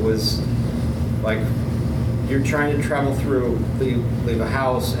most of it was like you're trying to travel through, leave a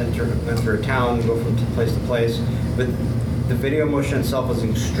house, enter a town, go from place to place, but the video motion itself was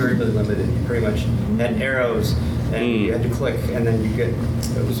extremely limited. You pretty much had arrows, and you had to click, and then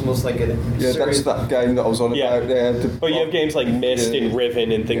it was almost like a that's that game that I was on about there. But you have games like Myst and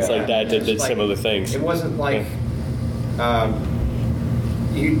Riven and things like that did similar things. It wasn't like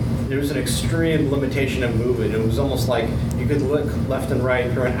there was an extreme limitation of movement. It was almost like you could look left and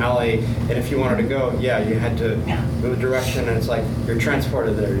right through an alley, and if you wanted to go, you had to move a direction, and it's like you're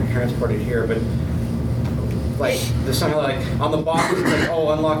transported there, you're transported here, but like there's something like on the box it's like,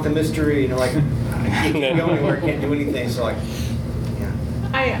 oh, unlock the mystery, and you're like, I can't go anywhere, I can't do anything, so like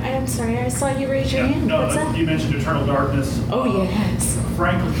I'm sorry, I saw you raise your hand. No, what's that? you mentioned Eternal Darkness. Oh yes.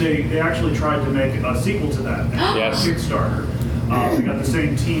 Frankly, they actually tried to make a sequel to that. Yes. Kickstarter. We got the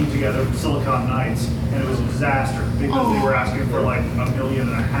same team together from Silicon Knights, and it was a disaster because they were asking for like $1.5 million.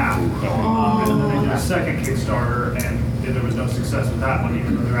 And then they did a second Kickstarter, and there was no success with that one,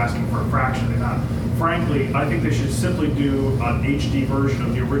 even though they're asking for a fraction of that. Frankly, I think they should simply do an HD version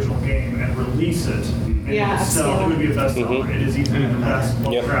of the original game and release it. And it would be a bestseller. It is easily the best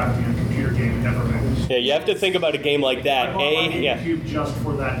Lovecraftian computer game ever made. Yeah, you have to think about a game like that. I bought my GameCube just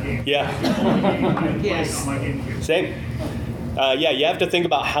for that game. Yeah. It's the only game I played on my GameCube. Same. You have to think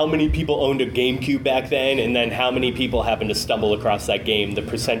about how many people owned a GameCube back then, and then how many people happened to stumble across that game. The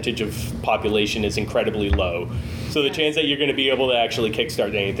percentage of population is incredibly low. So the chance that you're going to be able to actually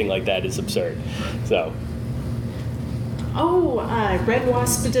kickstart anything like that is absurd. So. Red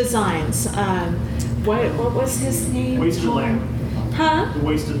Wasp Designs. What was his name? Wasted Land. Huh? The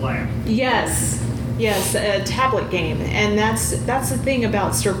Wasted Land. Yes, a tablet game, and that's the thing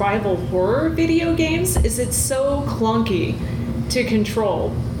about survival horror video games is it's so clunky to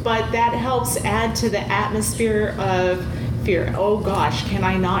control, but that helps add to the atmosphere of fear. Oh gosh, can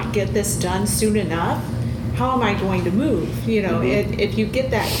I not get this done soon enough? How am I going to move? You know, if you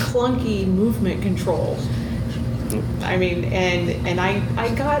get that clunky movement control. I mean, and I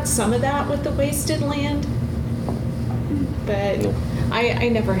got some of that with the Wasted Land, but I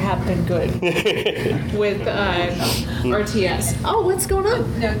never have been good with RTS. Oh, what's going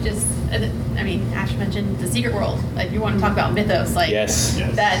on? No, just, I mean, Ash mentioned The Secret World. If you want to talk about Mythos, like,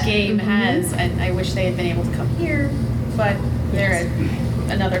 that game has, and I wish they had been able to come here, but they're at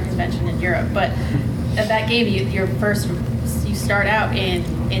another convention in Europe. But that game, you start out in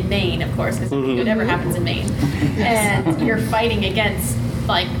Maine, of course, because it never happens in Maine. And you're fighting against,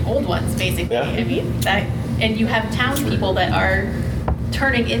 like, old ones, basically. Yeah. I mean, and you have townspeople that are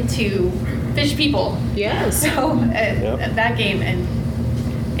turning into fish people. Yes. So that game, and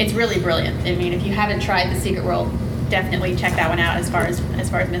it's really brilliant. I mean, if you haven't tried The Secret World, definitely check that one out as far as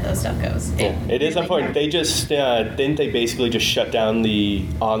Mythos stuff goes. It is important. They just didn't they basically just shut down the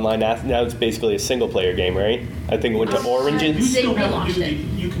online now it's basically a single player game, right? I think it went to Origins. They relaunched it.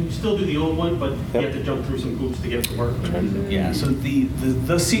 You can still do the old one, but you have to jump through some hoops to get it to work. Yeah, so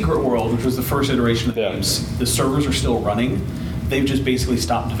the Secret World, which was the first iteration of the games, the servers are still running. They've just basically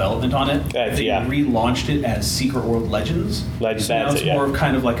stopped development on it. They relaunched it as Secret World Legends. So now it's more of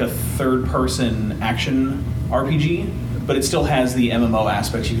kind of like a third-person action RPG, but it still has the MMO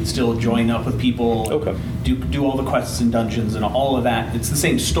aspects. You can still join up with people, do all the quests and dungeons and all of that. It's the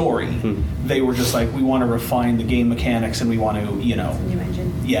same story. They were just like, we want to refine the game mechanics and we want to, New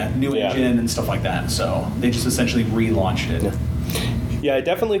engine. New engine and stuff like that. So they just essentially relaunched it. Yeah, I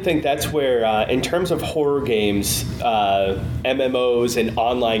definitely think that's where, in terms of horror games, MMOs and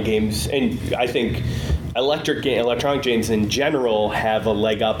online games, and I think electronic games in general have a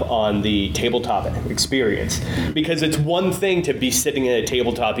leg up on the tabletop experience. Because it's one thing to be sitting at a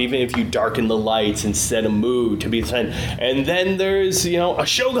tabletop, even if you darken the lights and set a mood to be the and then there's, a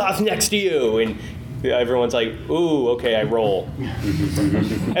Shoggoth next to you, and everyone's like, ooh, okay, I roll.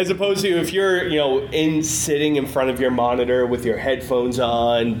 As opposed to if you're, sitting in front of your monitor with your headphones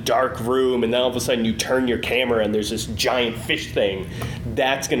on, dark room, and then all of a sudden you turn your camera and there's this giant fish thing,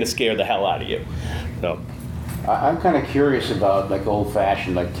 that's going to scare the hell out of you. So I'm kind of curious about like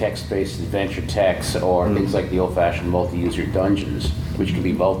old-fashioned, like text-based adventure text, or things like the old-fashioned multi-user dungeons, which can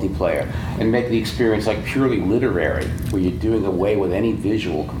be multiplayer, and make the experience like purely literary, where you're doing away with any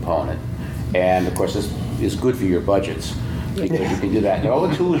visual component. And of course, this is good for your budgets because you can do that. And all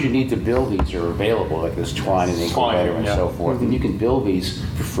the tools you need to build these are available, like this Twine and Incubator and so forth. And you can build these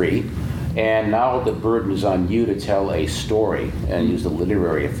for free. And now the burden is on you to tell a story and use the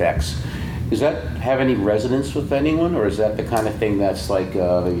literary effects. Does that have any resonance with anyone, or is that the kind of thing that's like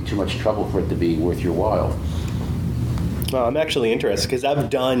maybe too much trouble for it to be worth your while? Well, I'm actually interested because I've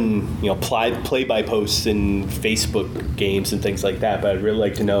done, play-by posts in Facebook games and things like that, but I'd really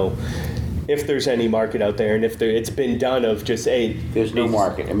like to know if there's any market out there, and if it's been done of just, hey... There's no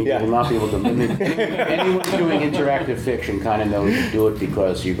market. I mean, you will not be able to... anyone doing interactive fiction kind of knows you do it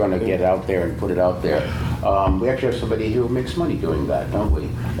because you're going to get out there and put it out there. We actually have somebody who makes money doing that, don't we?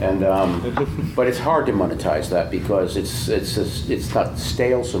 And but it's hard to monetize that because it's not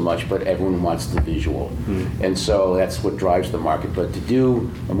stale so much, but everyone wants the visual. And so that's what drives the market. But to do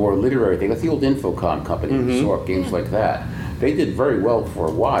a more literary thing, like the old Infocom company, Zork, games like that, they did very well for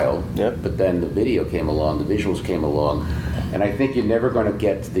a while, but then the video came along, the visuals came along, and I think you're never going to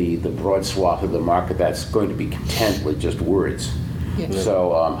get the broad swath of the market that's going to be content with just words.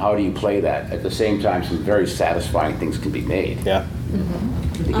 So how do you play that? At the same time, some very satisfying things can be made.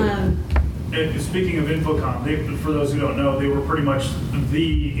 And speaking of Infocom, for those who don't know, they were pretty much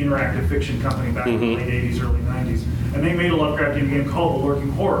the interactive fiction company back in the late 80s, early 90s. And they made a Lovecraftian game called The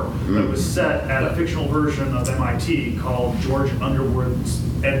Lurking Horror that was set at a fictional version of MIT called George Edwards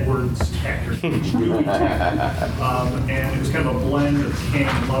Tech, or Dewey Tech. And it was kind of a blend of King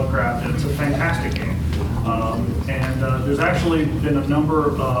and Lovecraft, and it's a fantastic game. There's actually been a number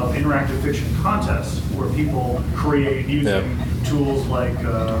of interactive fiction contests where people create using tools like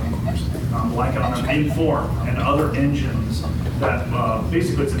Inform and other engines that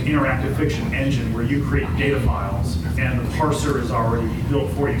basically it's an interactive fiction engine where you create data files and the parser is already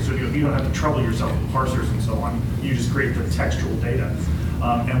built for you, so you don't have to trouble yourself with parsers and so on. You just create the textual data.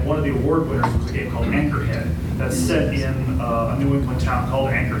 And one of the award winners was a game called Anchorhead that's set in a New England town called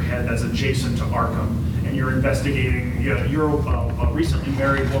Anchorhead that's adjacent to Arkham. And you're investigating, you're a recently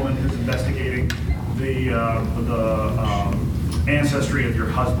married woman who's investigating the ancestry of your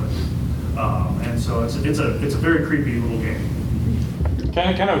husband. And so it's a very creepy little game.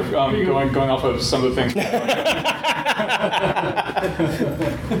 Kind of going off of some of the things.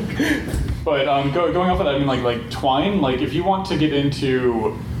 But going off of that, I mean, like Twine, like if you want to get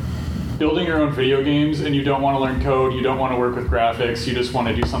into building your own video games and you don't want to learn code, you don't want to work with graphics, you just want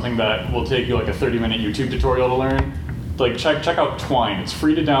to do something that will take you like a 30-minute YouTube tutorial to learn, like check out Twine. It's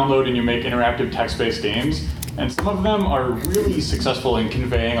free to download and you make interactive text-based games. And some of them are really successful in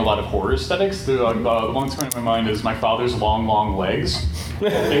conveying a lot of horror aesthetics. The one that's coming to my mind is My Father's Long, Long Legs.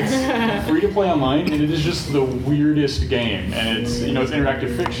 It's free to play online, and it is just the weirdest game. And it's it's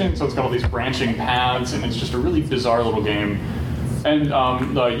interactive fiction, so it's got all these branching paths, and it's just a really bizarre little game. And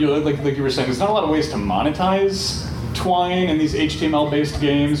like you were saying, there's not a lot of ways to monetize Twine in these HTML-based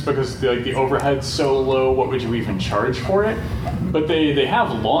games because the overhead's so low. What would you even charge for it? But they have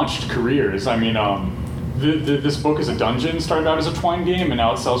launched careers. I mean. This book is a dungeon, started out as a Twine game, and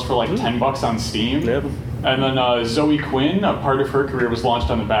now it sells for like $10 on Steam. And then Zoe Quinn, a part of her career was launched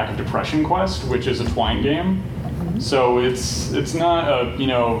on the back of Depression Quest, which is a Twine game. So it's not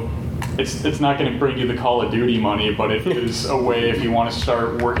it's not going to bring you the Call of Duty money, but it is a way if you want to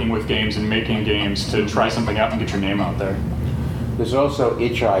start working with games and making games to try something out and get your name out there. There's also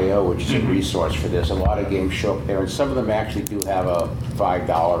itch.io, which is a resource for this. A lot of games show up there, and some of them actually do have a $5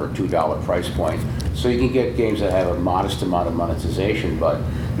 or $2 price point. So you can get games that have a modest amount of monetization, but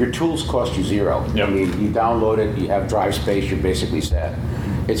your tools cost you zero. Yep. I mean, you download it, you have drive space, you're basically set.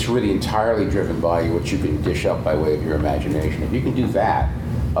 It's really entirely driven by what you can dish up by way of your imagination. If you can do that,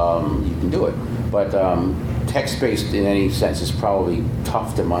 you can do it. But text-based in any sense is probably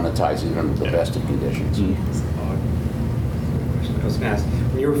tough to monetize even under the best of conditions. I was going to ask,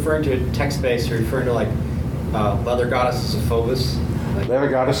 when you're referring to text-based, you're referring to like Leather Goddesses of Phobos? Leather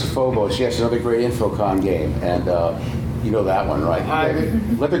Goddess of Phobos, yes, another great Infocom game, and you know that one, right?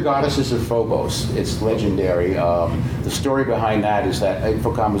 Leather Goddesses of Phobos, it's legendary. The story behind that is that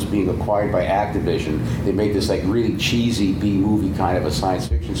Infocom was being acquired by Activision. They made this like really cheesy B-movie kind of a science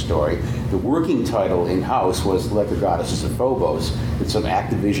fiction story. The working title in-house was Leather Goddesses of Phobos. And some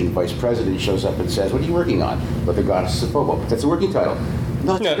Activision vice president shows up and says, "What are you working on?" Leather Goddesses of Phobos. That's a working title.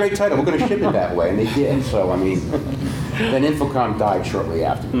 No, it's a great title. We're going to ship it that way. And they did. So, I mean, then Infocom died shortly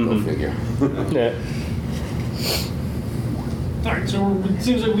after. Go figure. All right, so it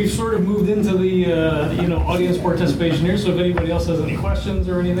seems like we've sort of moved into the audience participation here. So if anybody else has any questions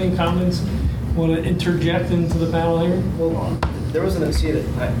or anything, comments, want to interject into the panel here? Well, there was I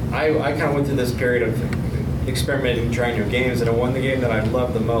kind of went through this period of experimenting, trying new games, and one the game that I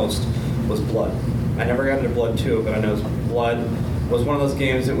loved the most was Blood. I never got into Blood 2, but I know Blood was one of those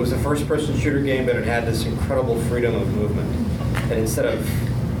games. It was a first-person shooter game, but it had this incredible freedom of movement. And instead of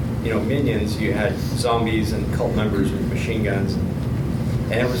minions, you had zombies and cult members with machine guns.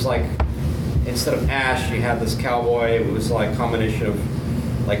 And it was like, instead of Ash, you had this cowboy. It was like a combination of,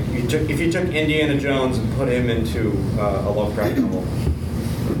 like, if you took Indiana Jones and put him into a Lovecraft novel.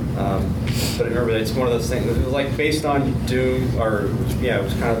 But remember, it's one of those things. It was like based on Doom, it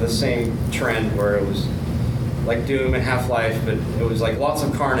was kind of the same trend where it was like Doom and Half-Life, but it was like lots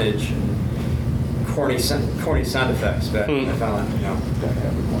of carnage and corny sound effects. But I found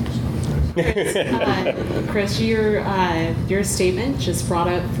Chris, your statement just brought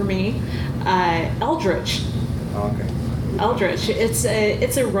up for me Eldritch. Oh, okay. Eldritch. It's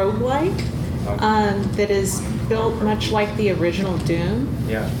a roguelike that is built much like the original Doom.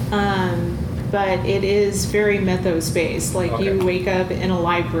 Yeah. But it is very mythos-based. Like you wake up in a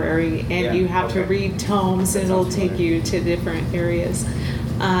library and you have to read tomes, and it'll take you to different areas,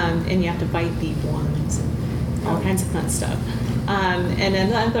 and you have to fight deep ones and all kinds of fun stuff. And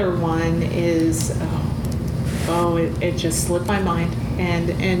another one is it just slipped my mind.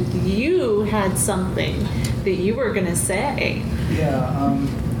 And you had something that you were going to say. Yeah,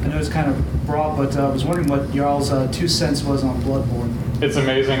 I know it's kind of broad, but I was wondering what y'all's 2 cents was on Bloodborne. It's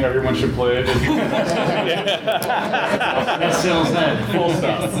amazing. Everyone should play it. That sells that. Full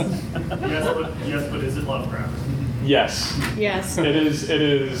stop. Yes, but is it Lovecraft? Yes. Yes. It is.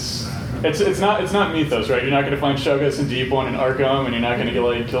 It's not mythos, right? You're not going to find Shogus and Deep One in Arkham, and you're not going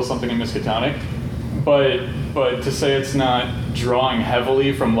to kill something in Miskatonic. But to say it's not drawing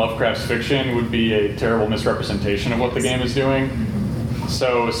heavily from Lovecraft's fiction would be a terrible misrepresentation of what the game is doing.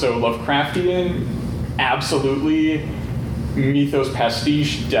 So Lovecraftian, absolutely. Mythos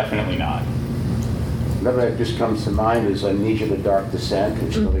pastiche, definitely not. Another that just comes to mind is Amnesia: The Dark Descent,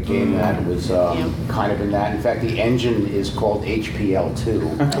 which is another game that was kind of in that. In fact, the engine is called HPL2.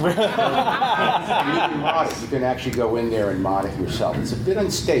 You can mod it. You can actually go in there and mod it yourself. It's a bit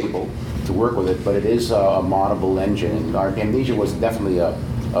unstable to work with it, but it is a moddable engine. And Amnesia was definitely an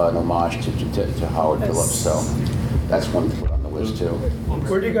homage to Howard Phillips, so that's one to put on the list too.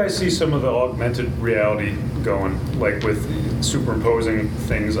 Where do you guys see some of the augmented reality going, like with superimposing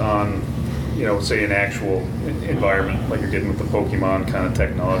things on, say an actual environment, like you're getting with the Pokemon kind of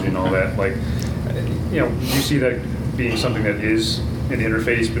technology and all that? Like, do you see that being something that is an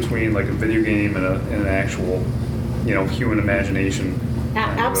interface between like a video game and an actual, human imagination?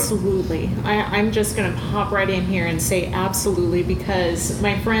 Absolutely. I'm just going to hop right in here and say absolutely, because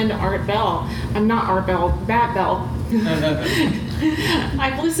my friend Art Bell, I'm not Art Bell, Matt Bell.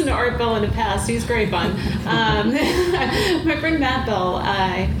 I've listened to Art Bell in the past. He's great fun. My friend Matt Bell,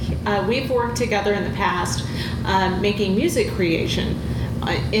 we've worked together in the past making music creation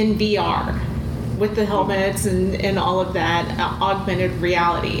in VR with the helmets and all of that augmented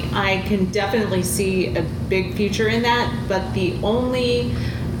reality. I can definitely see a big future in that, but the only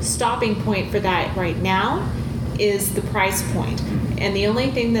stopping point for that right now is the price point. And the only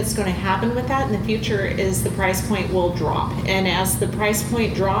thing that's going to happen with that in the future is the price point will drop. And as the price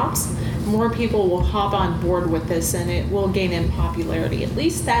point drops, more people will hop on board with this and it will gain in popularity. At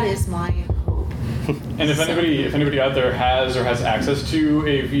least that is my hope. And if anybody out there has access to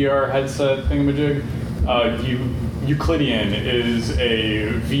a VR headset thingamajig, Euclidean is a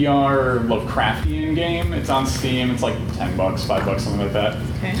VR Lovecraftian game. It's on Steam. It's like $10, $5, something like that.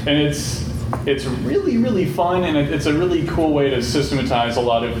 Okay. And it's really, really fun, and it's a really cool way to systematize a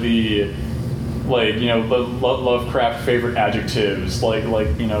lot of the Lovecraft favorite adjectives, like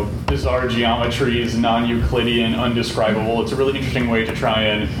bizarre geometries, non-Euclidean, undescribable. It's a really interesting way to try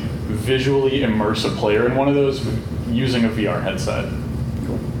and visually immerse a player in one of those using a VR headset.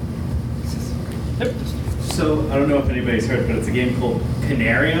 Cool. Yep. So I don't know if anybody's heard, but it's a game called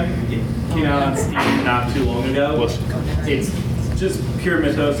Canarium. It came out on Steam not too long ago. It's just pure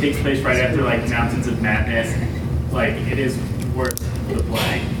mythos. Takes place right after Mountains of Madness. It is worth the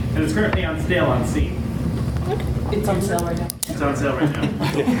play, and it's currently on sale on Steam. It's on sale right now. It's on sale right now.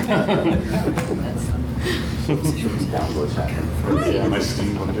 Yeah, my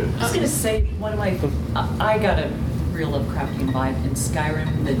Steam budget. I was going to say, I got a real Lovecraftian vibe in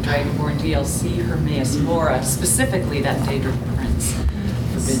Skyrim, the Dragonborn DLC, Hermaeus Mora, specifically that Daedric Prince.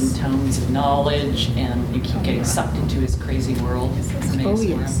 Forbidden tomes of knowledge, and you keep getting sucked into his crazy world. Hermaeus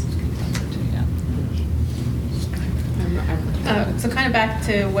Mora. So kind of back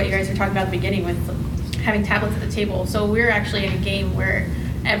to what you guys were talking about at the beginning with having tablets at the table. So we're actually in a game where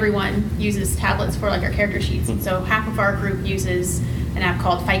everyone uses tablets for our character sheets. And so half of our group uses an app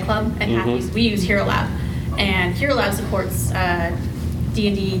called Fight Club, and we use Hero Lab. And Hero Lab supports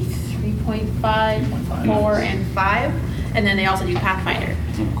D&D 3.5, 4, and 5. And then they also do Pathfinder.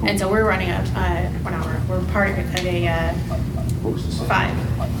 Cool. And so we're running we're part of a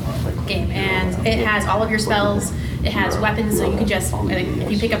 5 game. And it has all of your spells. It has weapons, so you can just,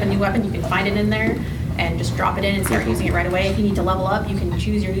 if you pick up a new weapon, you can find it in there and just drop it in and start using it right away. If you need to level up, you can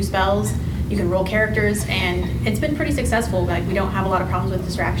choose your new spells. You can roll characters, and it's been pretty successful. We don't have a lot of problems with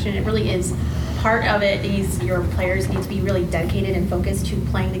distraction. It really is. Part of it is your players need to be really dedicated and focused to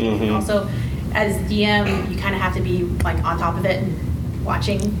playing the game. And also, as DM, you kind of have to be on top of it and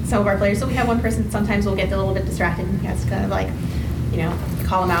watching some of our players. So we have one person sometimes will get a little bit distracted, and that's kind of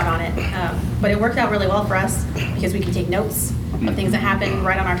call them out on it. But it worked out really well for us because we can take notes of things that happen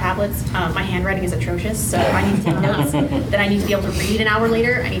right on our tablets. My handwriting is atrocious, so if I need to take notes that I need to be able to read an hour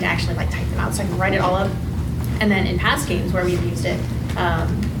later, I need to actually type them out so I can write it all up. And then in past games where we've used it,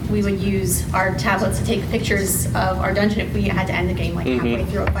 we would use our tablets to take pictures of our dungeon if we had to end the game halfway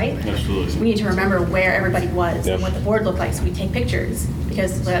through a fight. Absolutely. We need to remember where everybody was and what the board looked like, so we take pictures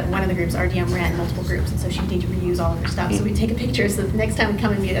because one of the groups, our DM, ran multiple groups, and so she'd need to reuse all of her stuff. So we'd take a picture so the next time we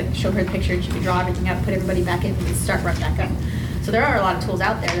come and we'd show her the picture and she could draw everything up, put everybody back in, and start right back up. So there are a lot of tools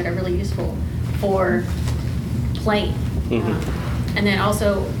out there that are really useful for playing. And then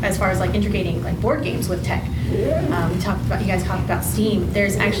also, as far as integrating board games with tech, you guys talked about Steam.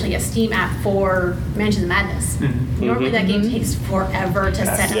 There's actually a Steam app for Mansions of Madness. Normally that game takes forever to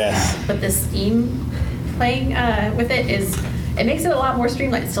set up, but the Steam playing with it it makes it a lot more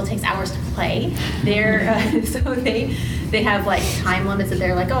streamlined. It still takes hours to play. So they have time limits that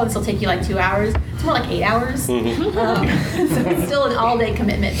they're this will take you 2 hours. It's more 8 hours. So it's still an all-day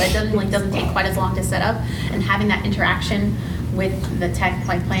commitment, but it doesn't take quite as long to set up. And having that interaction with the tech,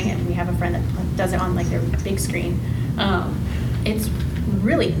 playing it, we have a friend that does it on their big screen. It's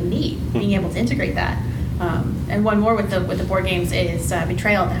really neat being able to integrate that. And one more with the board games is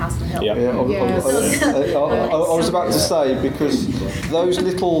Betrayal at the House on the Hill. Yeah, I was about to say, because those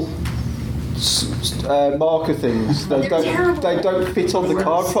little marker things, they don't fit on the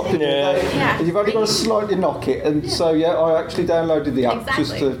card properly. You've only got to slightly knock it, and so I actually downloaded the app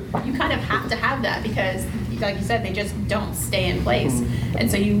just to. You kind of have to have that because, like you said, they just don't stay in place, and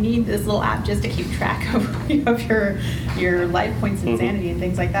so you need this little app just to keep track of your life points and sanity and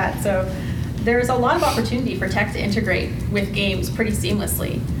things like that. So there's a lot of opportunity for tech to integrate with games pretty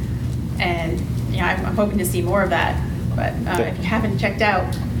seamlessly, and I'm hoping to see more of that. But if you haven't checked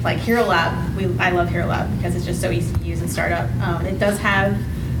out Hero Lab, I love Hero Lab because it's just so easy to use and start up. It does have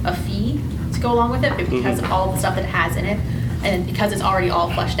a fee to go along with it, but because of all the stuff that it has in it, and because it's already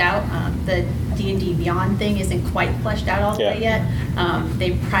all fleshed out, the D&D Beyond thing isn't quite fleshed out all the way yet.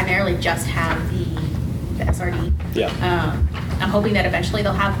 They primarily just have the SRD. I'm hoping that eventually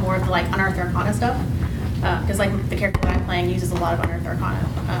they'll have more of the Unearthed Arcana stuff, because the character that I'm playing uses a lot of Unearthed Arcana,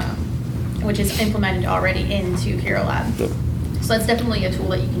 which is implemented already into Hero Lab. So that's definitely a tool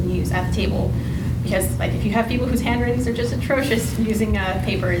that you can use at the table, because if you have people whose handwritings are just atrocious, using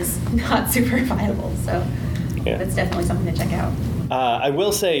paper is not super viable. So that's definitely something to check out. I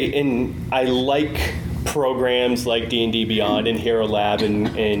will say, I like programs like D&D Beyond and Hero Lab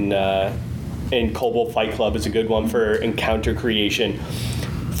and Cobalt Fight Club is a good one for encounter creation.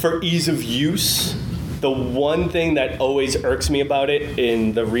 For ease of use, the one thing that always irks me about it,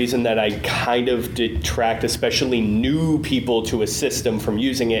 and the reason that I kind of detract especially new people to a system from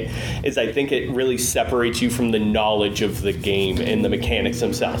using it, is I think it really separates you from the knowledge of the game and the mechanics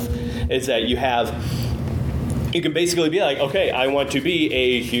themselves. Is that you can basically be like, okay, I want to be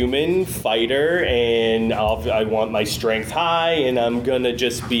a human fighter, and I want my strength high, and I'm gonna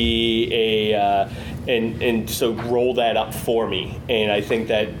just be and so roll that up for me. And I think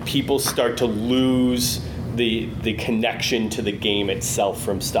that people start to lose the connection to the game itself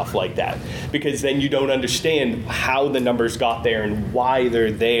from stuff like that, because then you don't understand how the numbers got there and why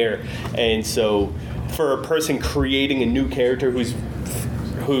they're there. And so for a person creating a new character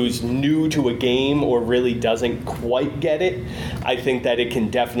who's new to a game or really doesn't quite get it, I think that it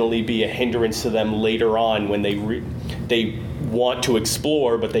can definitely be a hindrance to them later on when they want to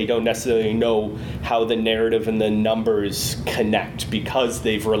explore, but they don't necessarily know how the narrative and the numbers connect because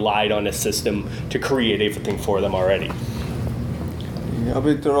they've relied on a system to create everything for them already. Yeah, I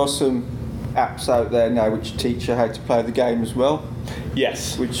mean, there are some apps out there now which teach you how to play the game as well.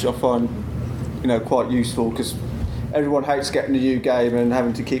 Yes. Which I find, quite useful, because everyone hates getting a new game and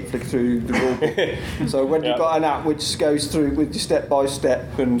having to keep flicking through the rule book. So when you've got an app which goes through with you step by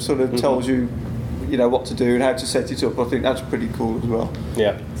step and sort of tells you, what to do and how to set it up, I think that's pretty cool as well.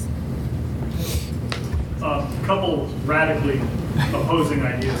 Yeah. A couple radically opposing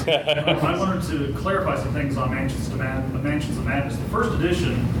ideas. I wanted to clarify some things on Mansions of Madness. The first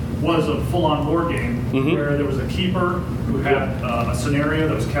edition was a full-on board game where there was a keeper who had a scenario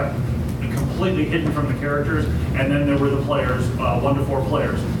that was kept completely hidden from the characters, and then there were the players, 1 to 4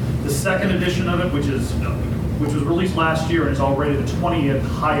 players. The second edition of it, which was released last year and is already the 20th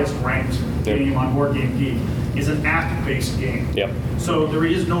highest ranked game on Board Game Geek, is an app-based game. Yep. So there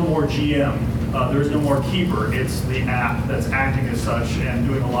is no more GM, there is no more keeper. It's the app that's acting as such and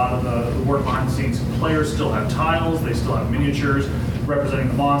doing a lot of the work behind the scenes. Players still have tiles, they still have miniatures representing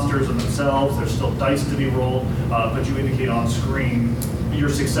the monsters and themselves. There's still dice to be rolled, but you indicate on screen your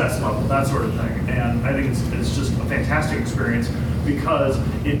success level, that sort of thing. And I think it's just a fantastic experience because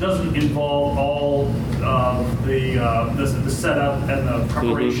it doesn't involve all the setup and the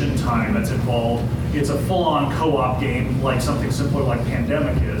preparation time that's involved. It's a full-on co-op game, like something simpler like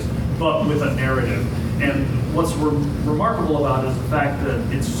Pandemic is, but with a narrative. And what's remarkable about it is the fact that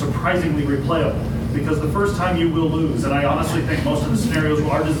it's surprisingly replayable, because the first time you will lose, and I honestly think most of the scenarios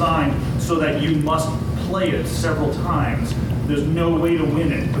are designed so that you must play it several times. There's no way to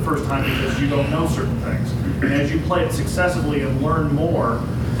win it the first time because you don't know certain things. And as you play it successively and learn more,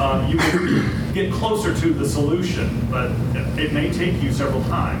 you will get closer to the solution, but it may take you several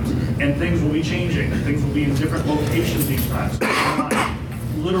times. And things will be changing. Things will be in different locations each time. So it's not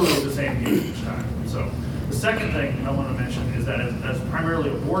literally the same game each time. So the second thing I want to mention is that as primarily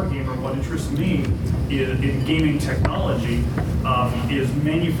a board gamer, what interests me in gaming technology is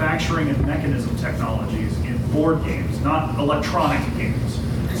manufacturing and mechanism technologies in board games, not electronic games.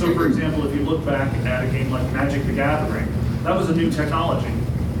 So for example, if you look back at a game like Magic the Gathering, that was a new technology.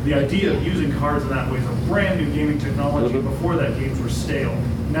 The idea of using cards in that way is a brand new gaming technology. Before that, games were stale.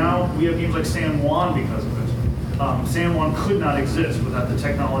 Now we have games like San Juan because of it. San Juan could not exist without the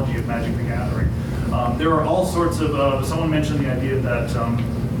technology of Magic the Gathering. There are all sorts of, someone mentioned the idea that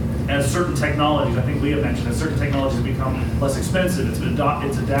as certain technologies, I think Leah mentioned, as certain technologies become less expensive,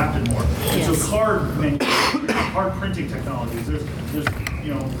 it's adapted more. Yes. So card printing technologies, there's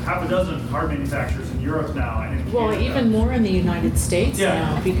half a dozen card manufacturers in Europe now. And in Canada. Even more in the United States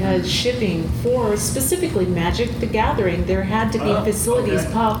now, because shipping for specifically Magic the Gathering, there had to be facilities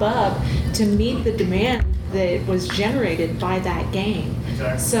pop up to meet the demand that was generated by that game.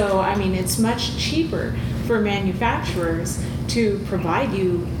 Exactly. So, I mean, it's much cheaper for manufacturers to provide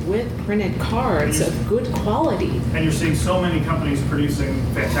you with printed cards of good quality. And you're seeing so many companies producing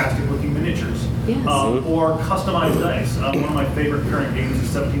fantastic looking miniatures. Yes. Or customized dice. One of my favorite current games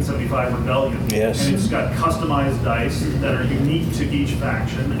is 1775 Rebellion. Yes. And it's got customized dice that are unique to each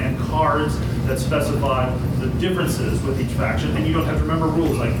faction and cards that specify the differences with each faction. And you don't have to remember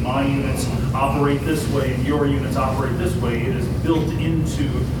rules like my units operate this way and your units operate this way. It is built into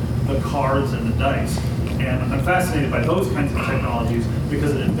the cards and the dice. And I'm fascinated by those kinds of technologies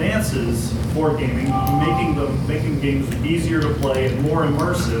because it advances board gaming, making games easier to play and more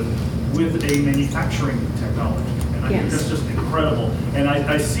immersive with a manufacturing technology. And I think that's just incredible. And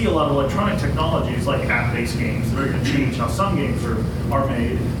I see a lot of electronic technologies like app-based games that are going to change how some games are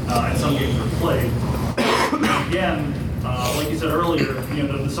made and some games are played. Again, like you said earlier,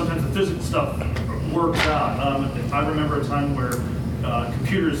 sometimes the physical stuff works out. I remember a time where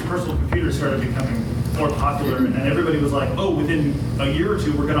personal computers started becoming more popular, and everybody was like, "Oh, within a year or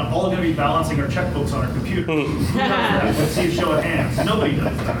two, we're all gonna be balancing our checkbooks on our computers." Who does that? Let's see a show of hands. Nobody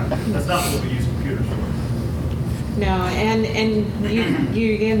does that. That's not what we use computers for. No, and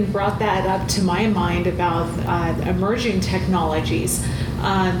you again brought that up to my mind about emerging technologies.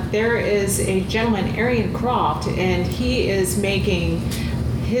 There is a gentleman, Arian Croft, and he is making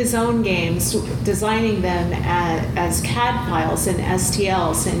his own games, designing them as CAD files and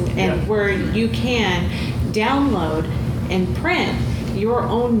STLs, and where you can download and print your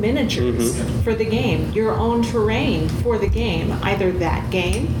own miniatures for the game, your own terrain for the game, either that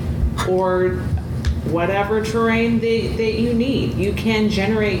game or whatever terrain that you need. You can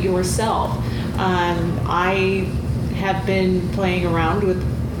generate yourself. I have been playing around with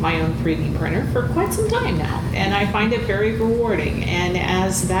my own 3D printer for quite some time now, and I find it very rewarding. And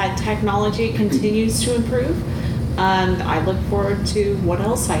as that technology continues to improve, I look forward to what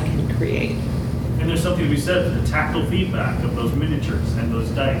else I can create. And there's something to be said for the tactile feedback of those miniatures and those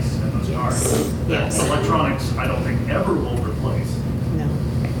dice and those cards that electronics, I don't think, ever will replace. No.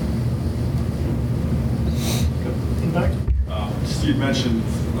 Steve mentioned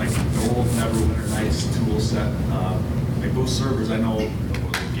like the old Neverwinter Nights tool set. Like those servers, I know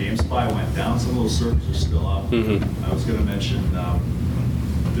GameSpy went down. Some of those servers are still up. I was going to mention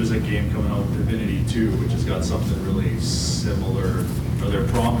there's a game coming out, Divinity 2, which has got something really similar, or they're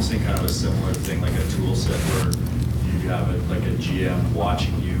promising kind of a similar thing, like a tool set where you have like a GM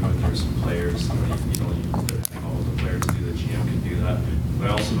watching you, and there's players, all the players do, the GM can do that. But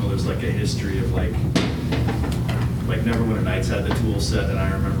I also know there's like a history of like Neverwinter Nights had the tool set, and I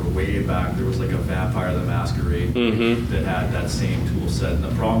remember way back there was like a Vampire the Masquerade that had that same tool set, and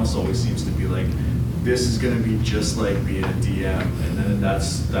the promise always seems to be like, this is going to be just like being a DM, and then that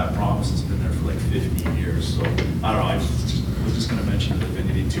promise has been there for like 15 years. So I don't know, I was just going to mention the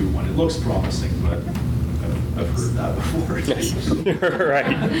Divinity 2 one. It looks promising, but I've heard that before. Right.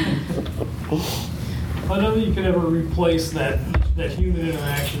 I don't think you can ever replace that human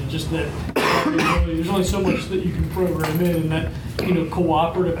interaction. Just that there's only so much that you can program in, and that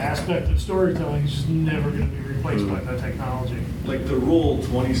cooperative aspect of storytelling is just never going to be replaced by that technology. Like the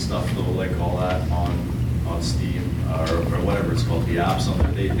Roll20 stuff, though, like all that on Steam or whatever it's called, the apps on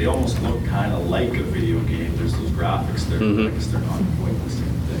there, they almost look kind of like a video game. There's those graphics there, but I guess they're not quite the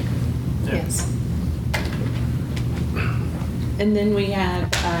same thing. Yes. And then we have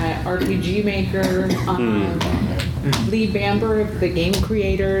RPG Maker, Lee Bamber of the Game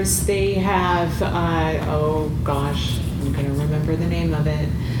Creators. They have, oh gosh, I'm going to remember the name of it.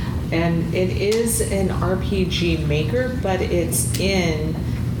 And it is an RPG Maker, but it's in,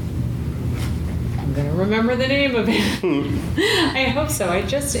 I'm going to remember the name of it. I hope so. I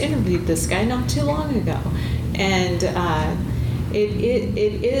just interviewed this guy not too long ago. And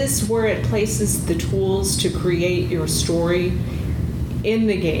it is where it places the tools to create your story in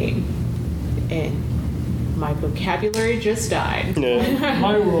the game. And my vocabulary just died.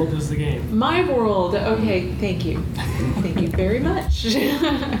 My World is the game. My World. Okay, thank you. Thank you very much. I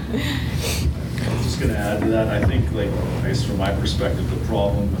was just going to add to that. I think, like, I guess from my perspective, the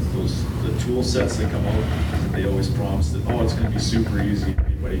problem with the tool sets that come out, they always promise that, it's going to be super easy,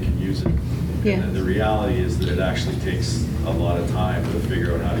 anybody can use it. Yeah. And the reality is that it actually takes a lot of time to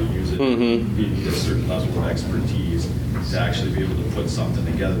figure out how to use it. You need a certain level of expertise to actually be able to put something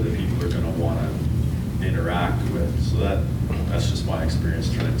together that people are going to want to interact with. So that's just my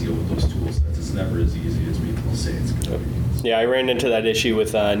experience trying to deal with those tool sets. It's never as easy as people say it's going to be. Yeah, I ran into that issue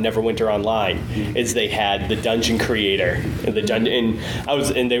with Neverwinter Online. Is they had the dungeon creator, and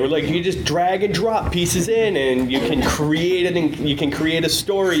they were like, you just drag and drop pieces in, and you can create it, and you can create a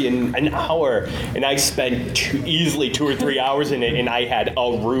story in an hour. And I spent easily 2 or 3 hours in it, and I had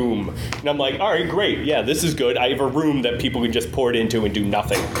a room. And I'm like, all right, great, yeah, this is good. I have a room that people can just pour it into and do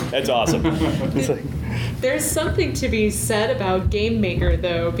nothing. That's awesome. It's like, there's something to be said about Game Maker,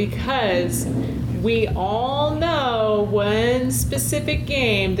 though, because we all know one specific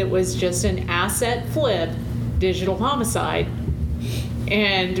game that was just an asset flip, Digital Homicide.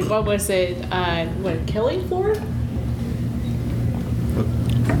 And what was it? Killing Floor?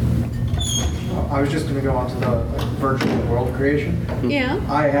 I was just going to go on to the virtual world creation. Yeah.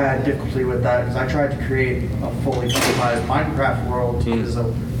 I had difficulty with that because I tried to create a fully customized Minecraft world as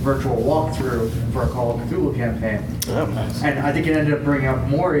a virtual walkthrough for a Call of Cthulhu campaign. Oh, nice. And I think it ended up bringing up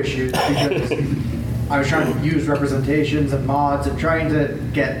more issues because I was trying to use representations and mods and trying to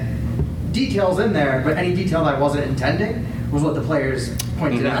get details in there, but any detail that I wasn't intending was what the players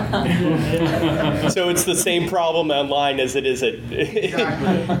pointed out. So it's the same problem online as it is at.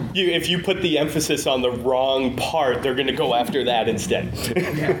 If you put the emphasis on the wrong part, they're going to go after that instead.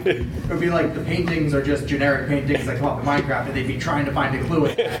 It would be like the paintings are just generic paintings that come up in Minecraft, and they'd be trying to find a clue.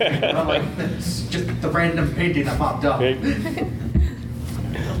 And I'm like, it's just the random painting that popped up.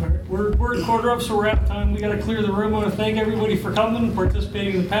 We're at quarter up, so we're out of time. We got to clear the room. I want to thank everybody for coming,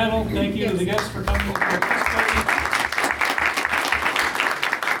 participating in the panel. Thank you to the guests for coming and participating.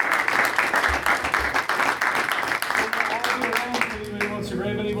 If anybody wants to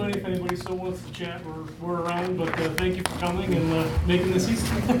grab anybody, if anybody still wants to chat, we're around. But thank you for coming and making this easy.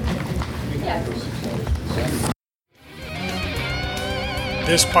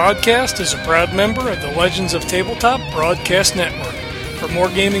 This podcast is a proud member of the Legends of Tabletop Broadcast Network. For more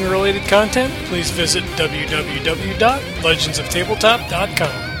gaming-related content, please visit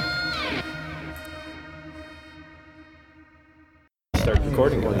www.legendsoftabletop.com. Start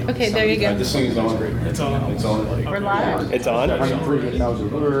recording. Okay, there you go. This thing is on. It's on. It's on. We're live. It's on? It's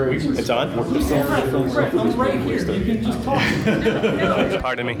on? I'm right here. You can just talk.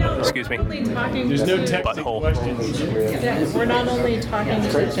 Pardon me. Excuse me. There's no technical questions. Yeah, we're not only talking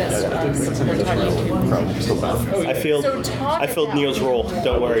to just us, we're talking to I filled Neil's role.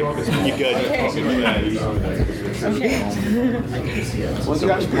 Don't worry. You good. Okay. Well, the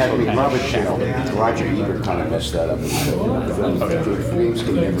Academy Robert channel, Roger Ebert kind of messed that up. The dreams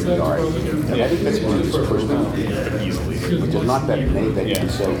can never be art. And I think that's one of his personality. But there's not that many that you can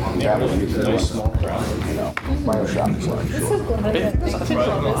say that was using a small crowd. You know, Bioshock is like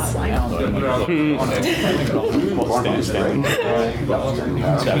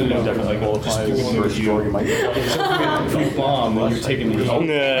sure. Bomb, then you're taking the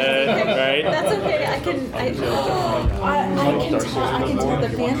right? That's okay. I can tell the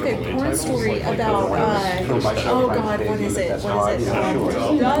fanfic porn story about oh god, what is it?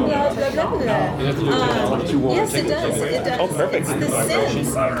 Yes, it does. It does. Oh, perfect. It's The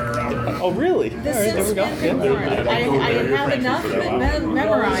Sims. Oh, really? The Sims fanfic porn. I have enough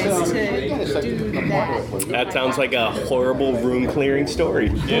memorized to do that. That sounds like a horrible room clearing story.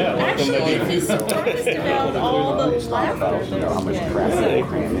 Yeah. Actually, it's just about all the laughter.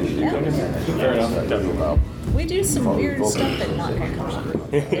 Fair enough. We do some weird stuff at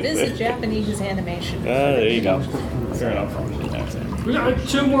NotCon. It is a Japanese animation. There you go. Fair enough. We got like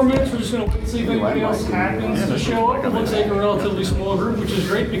 2 more minutes. We're just going to wait and see if anybody else happens to show up. It looks like a relatively small group, which is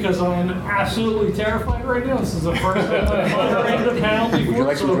great because I'm absolutely terrified right now. This is the first time I've moderated a panel before. Would you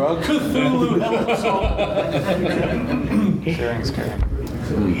like some drugs? Cthulhu help us all. Sharing is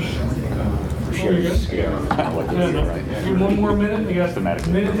caring. Give one more minute. We got a minute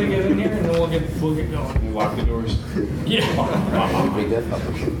to get in here, and then we'll get going. You lock the doors. Yeah.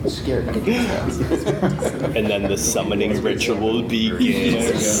 Scared. And then the summoning ritual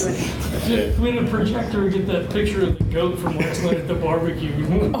begins. We had a projector to get that picture of the goat from last night at the barbecue.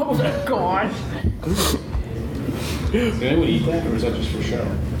 Oh my gosh. Did anyone eat that, or was that just for show?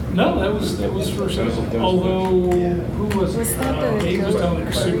 No, that was for sure. Although, who was it? Was that the Dave was telling me it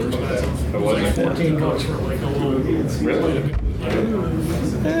was super It expensive. was Like $14 for like a little. Really?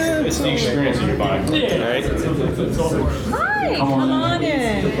 It's the experience that you're buying. Yeah. Right? It's all part of it. Hi, come on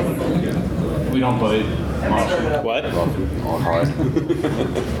in. We don't bite much. What?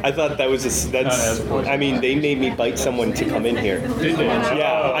 I thought that was I mean, they made me bite someone to come in here. Did they?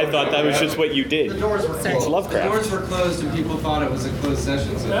 Yeah, I thought that was just what you did. The doors were It's closed. Lovecraft. The doors were closed and people thought it was a closed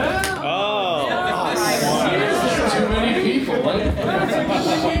session. So Oh. Too many people.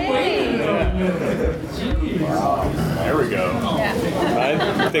 There we go.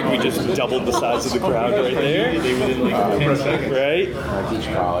 I think we just doubled the size of the crowd right there. Right? Beach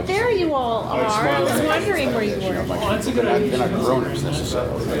College. There you all are. I was wondering where you were. That's a good idea. They're not grown-ups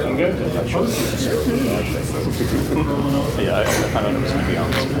necessarily. I'm good. Yeah, I found out it was going to be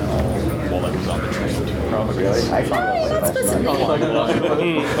on this panel while I was on the train. Probably. Really? I Hey, found that's supposed to be.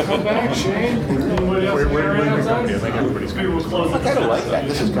 Come back, Shane. Anybody else Where right I outside? think everybody's going to I kind of like that.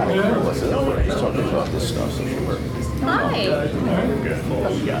 This is kind of cool. He's talking about this stuff. So Hi. I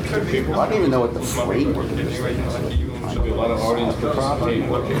don't even know what the framework is. Should be a lot of audience participation.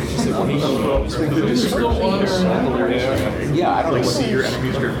 Yeah, I don't know. see your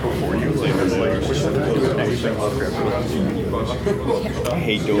enemies before you. Like, which one is anything Lovecraft? I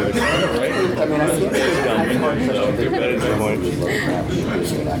hate doors. I mean, I can't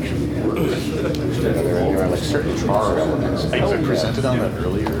say there are like certain horror elements. I presented on that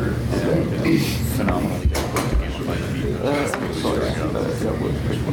earlier. Phenomenally.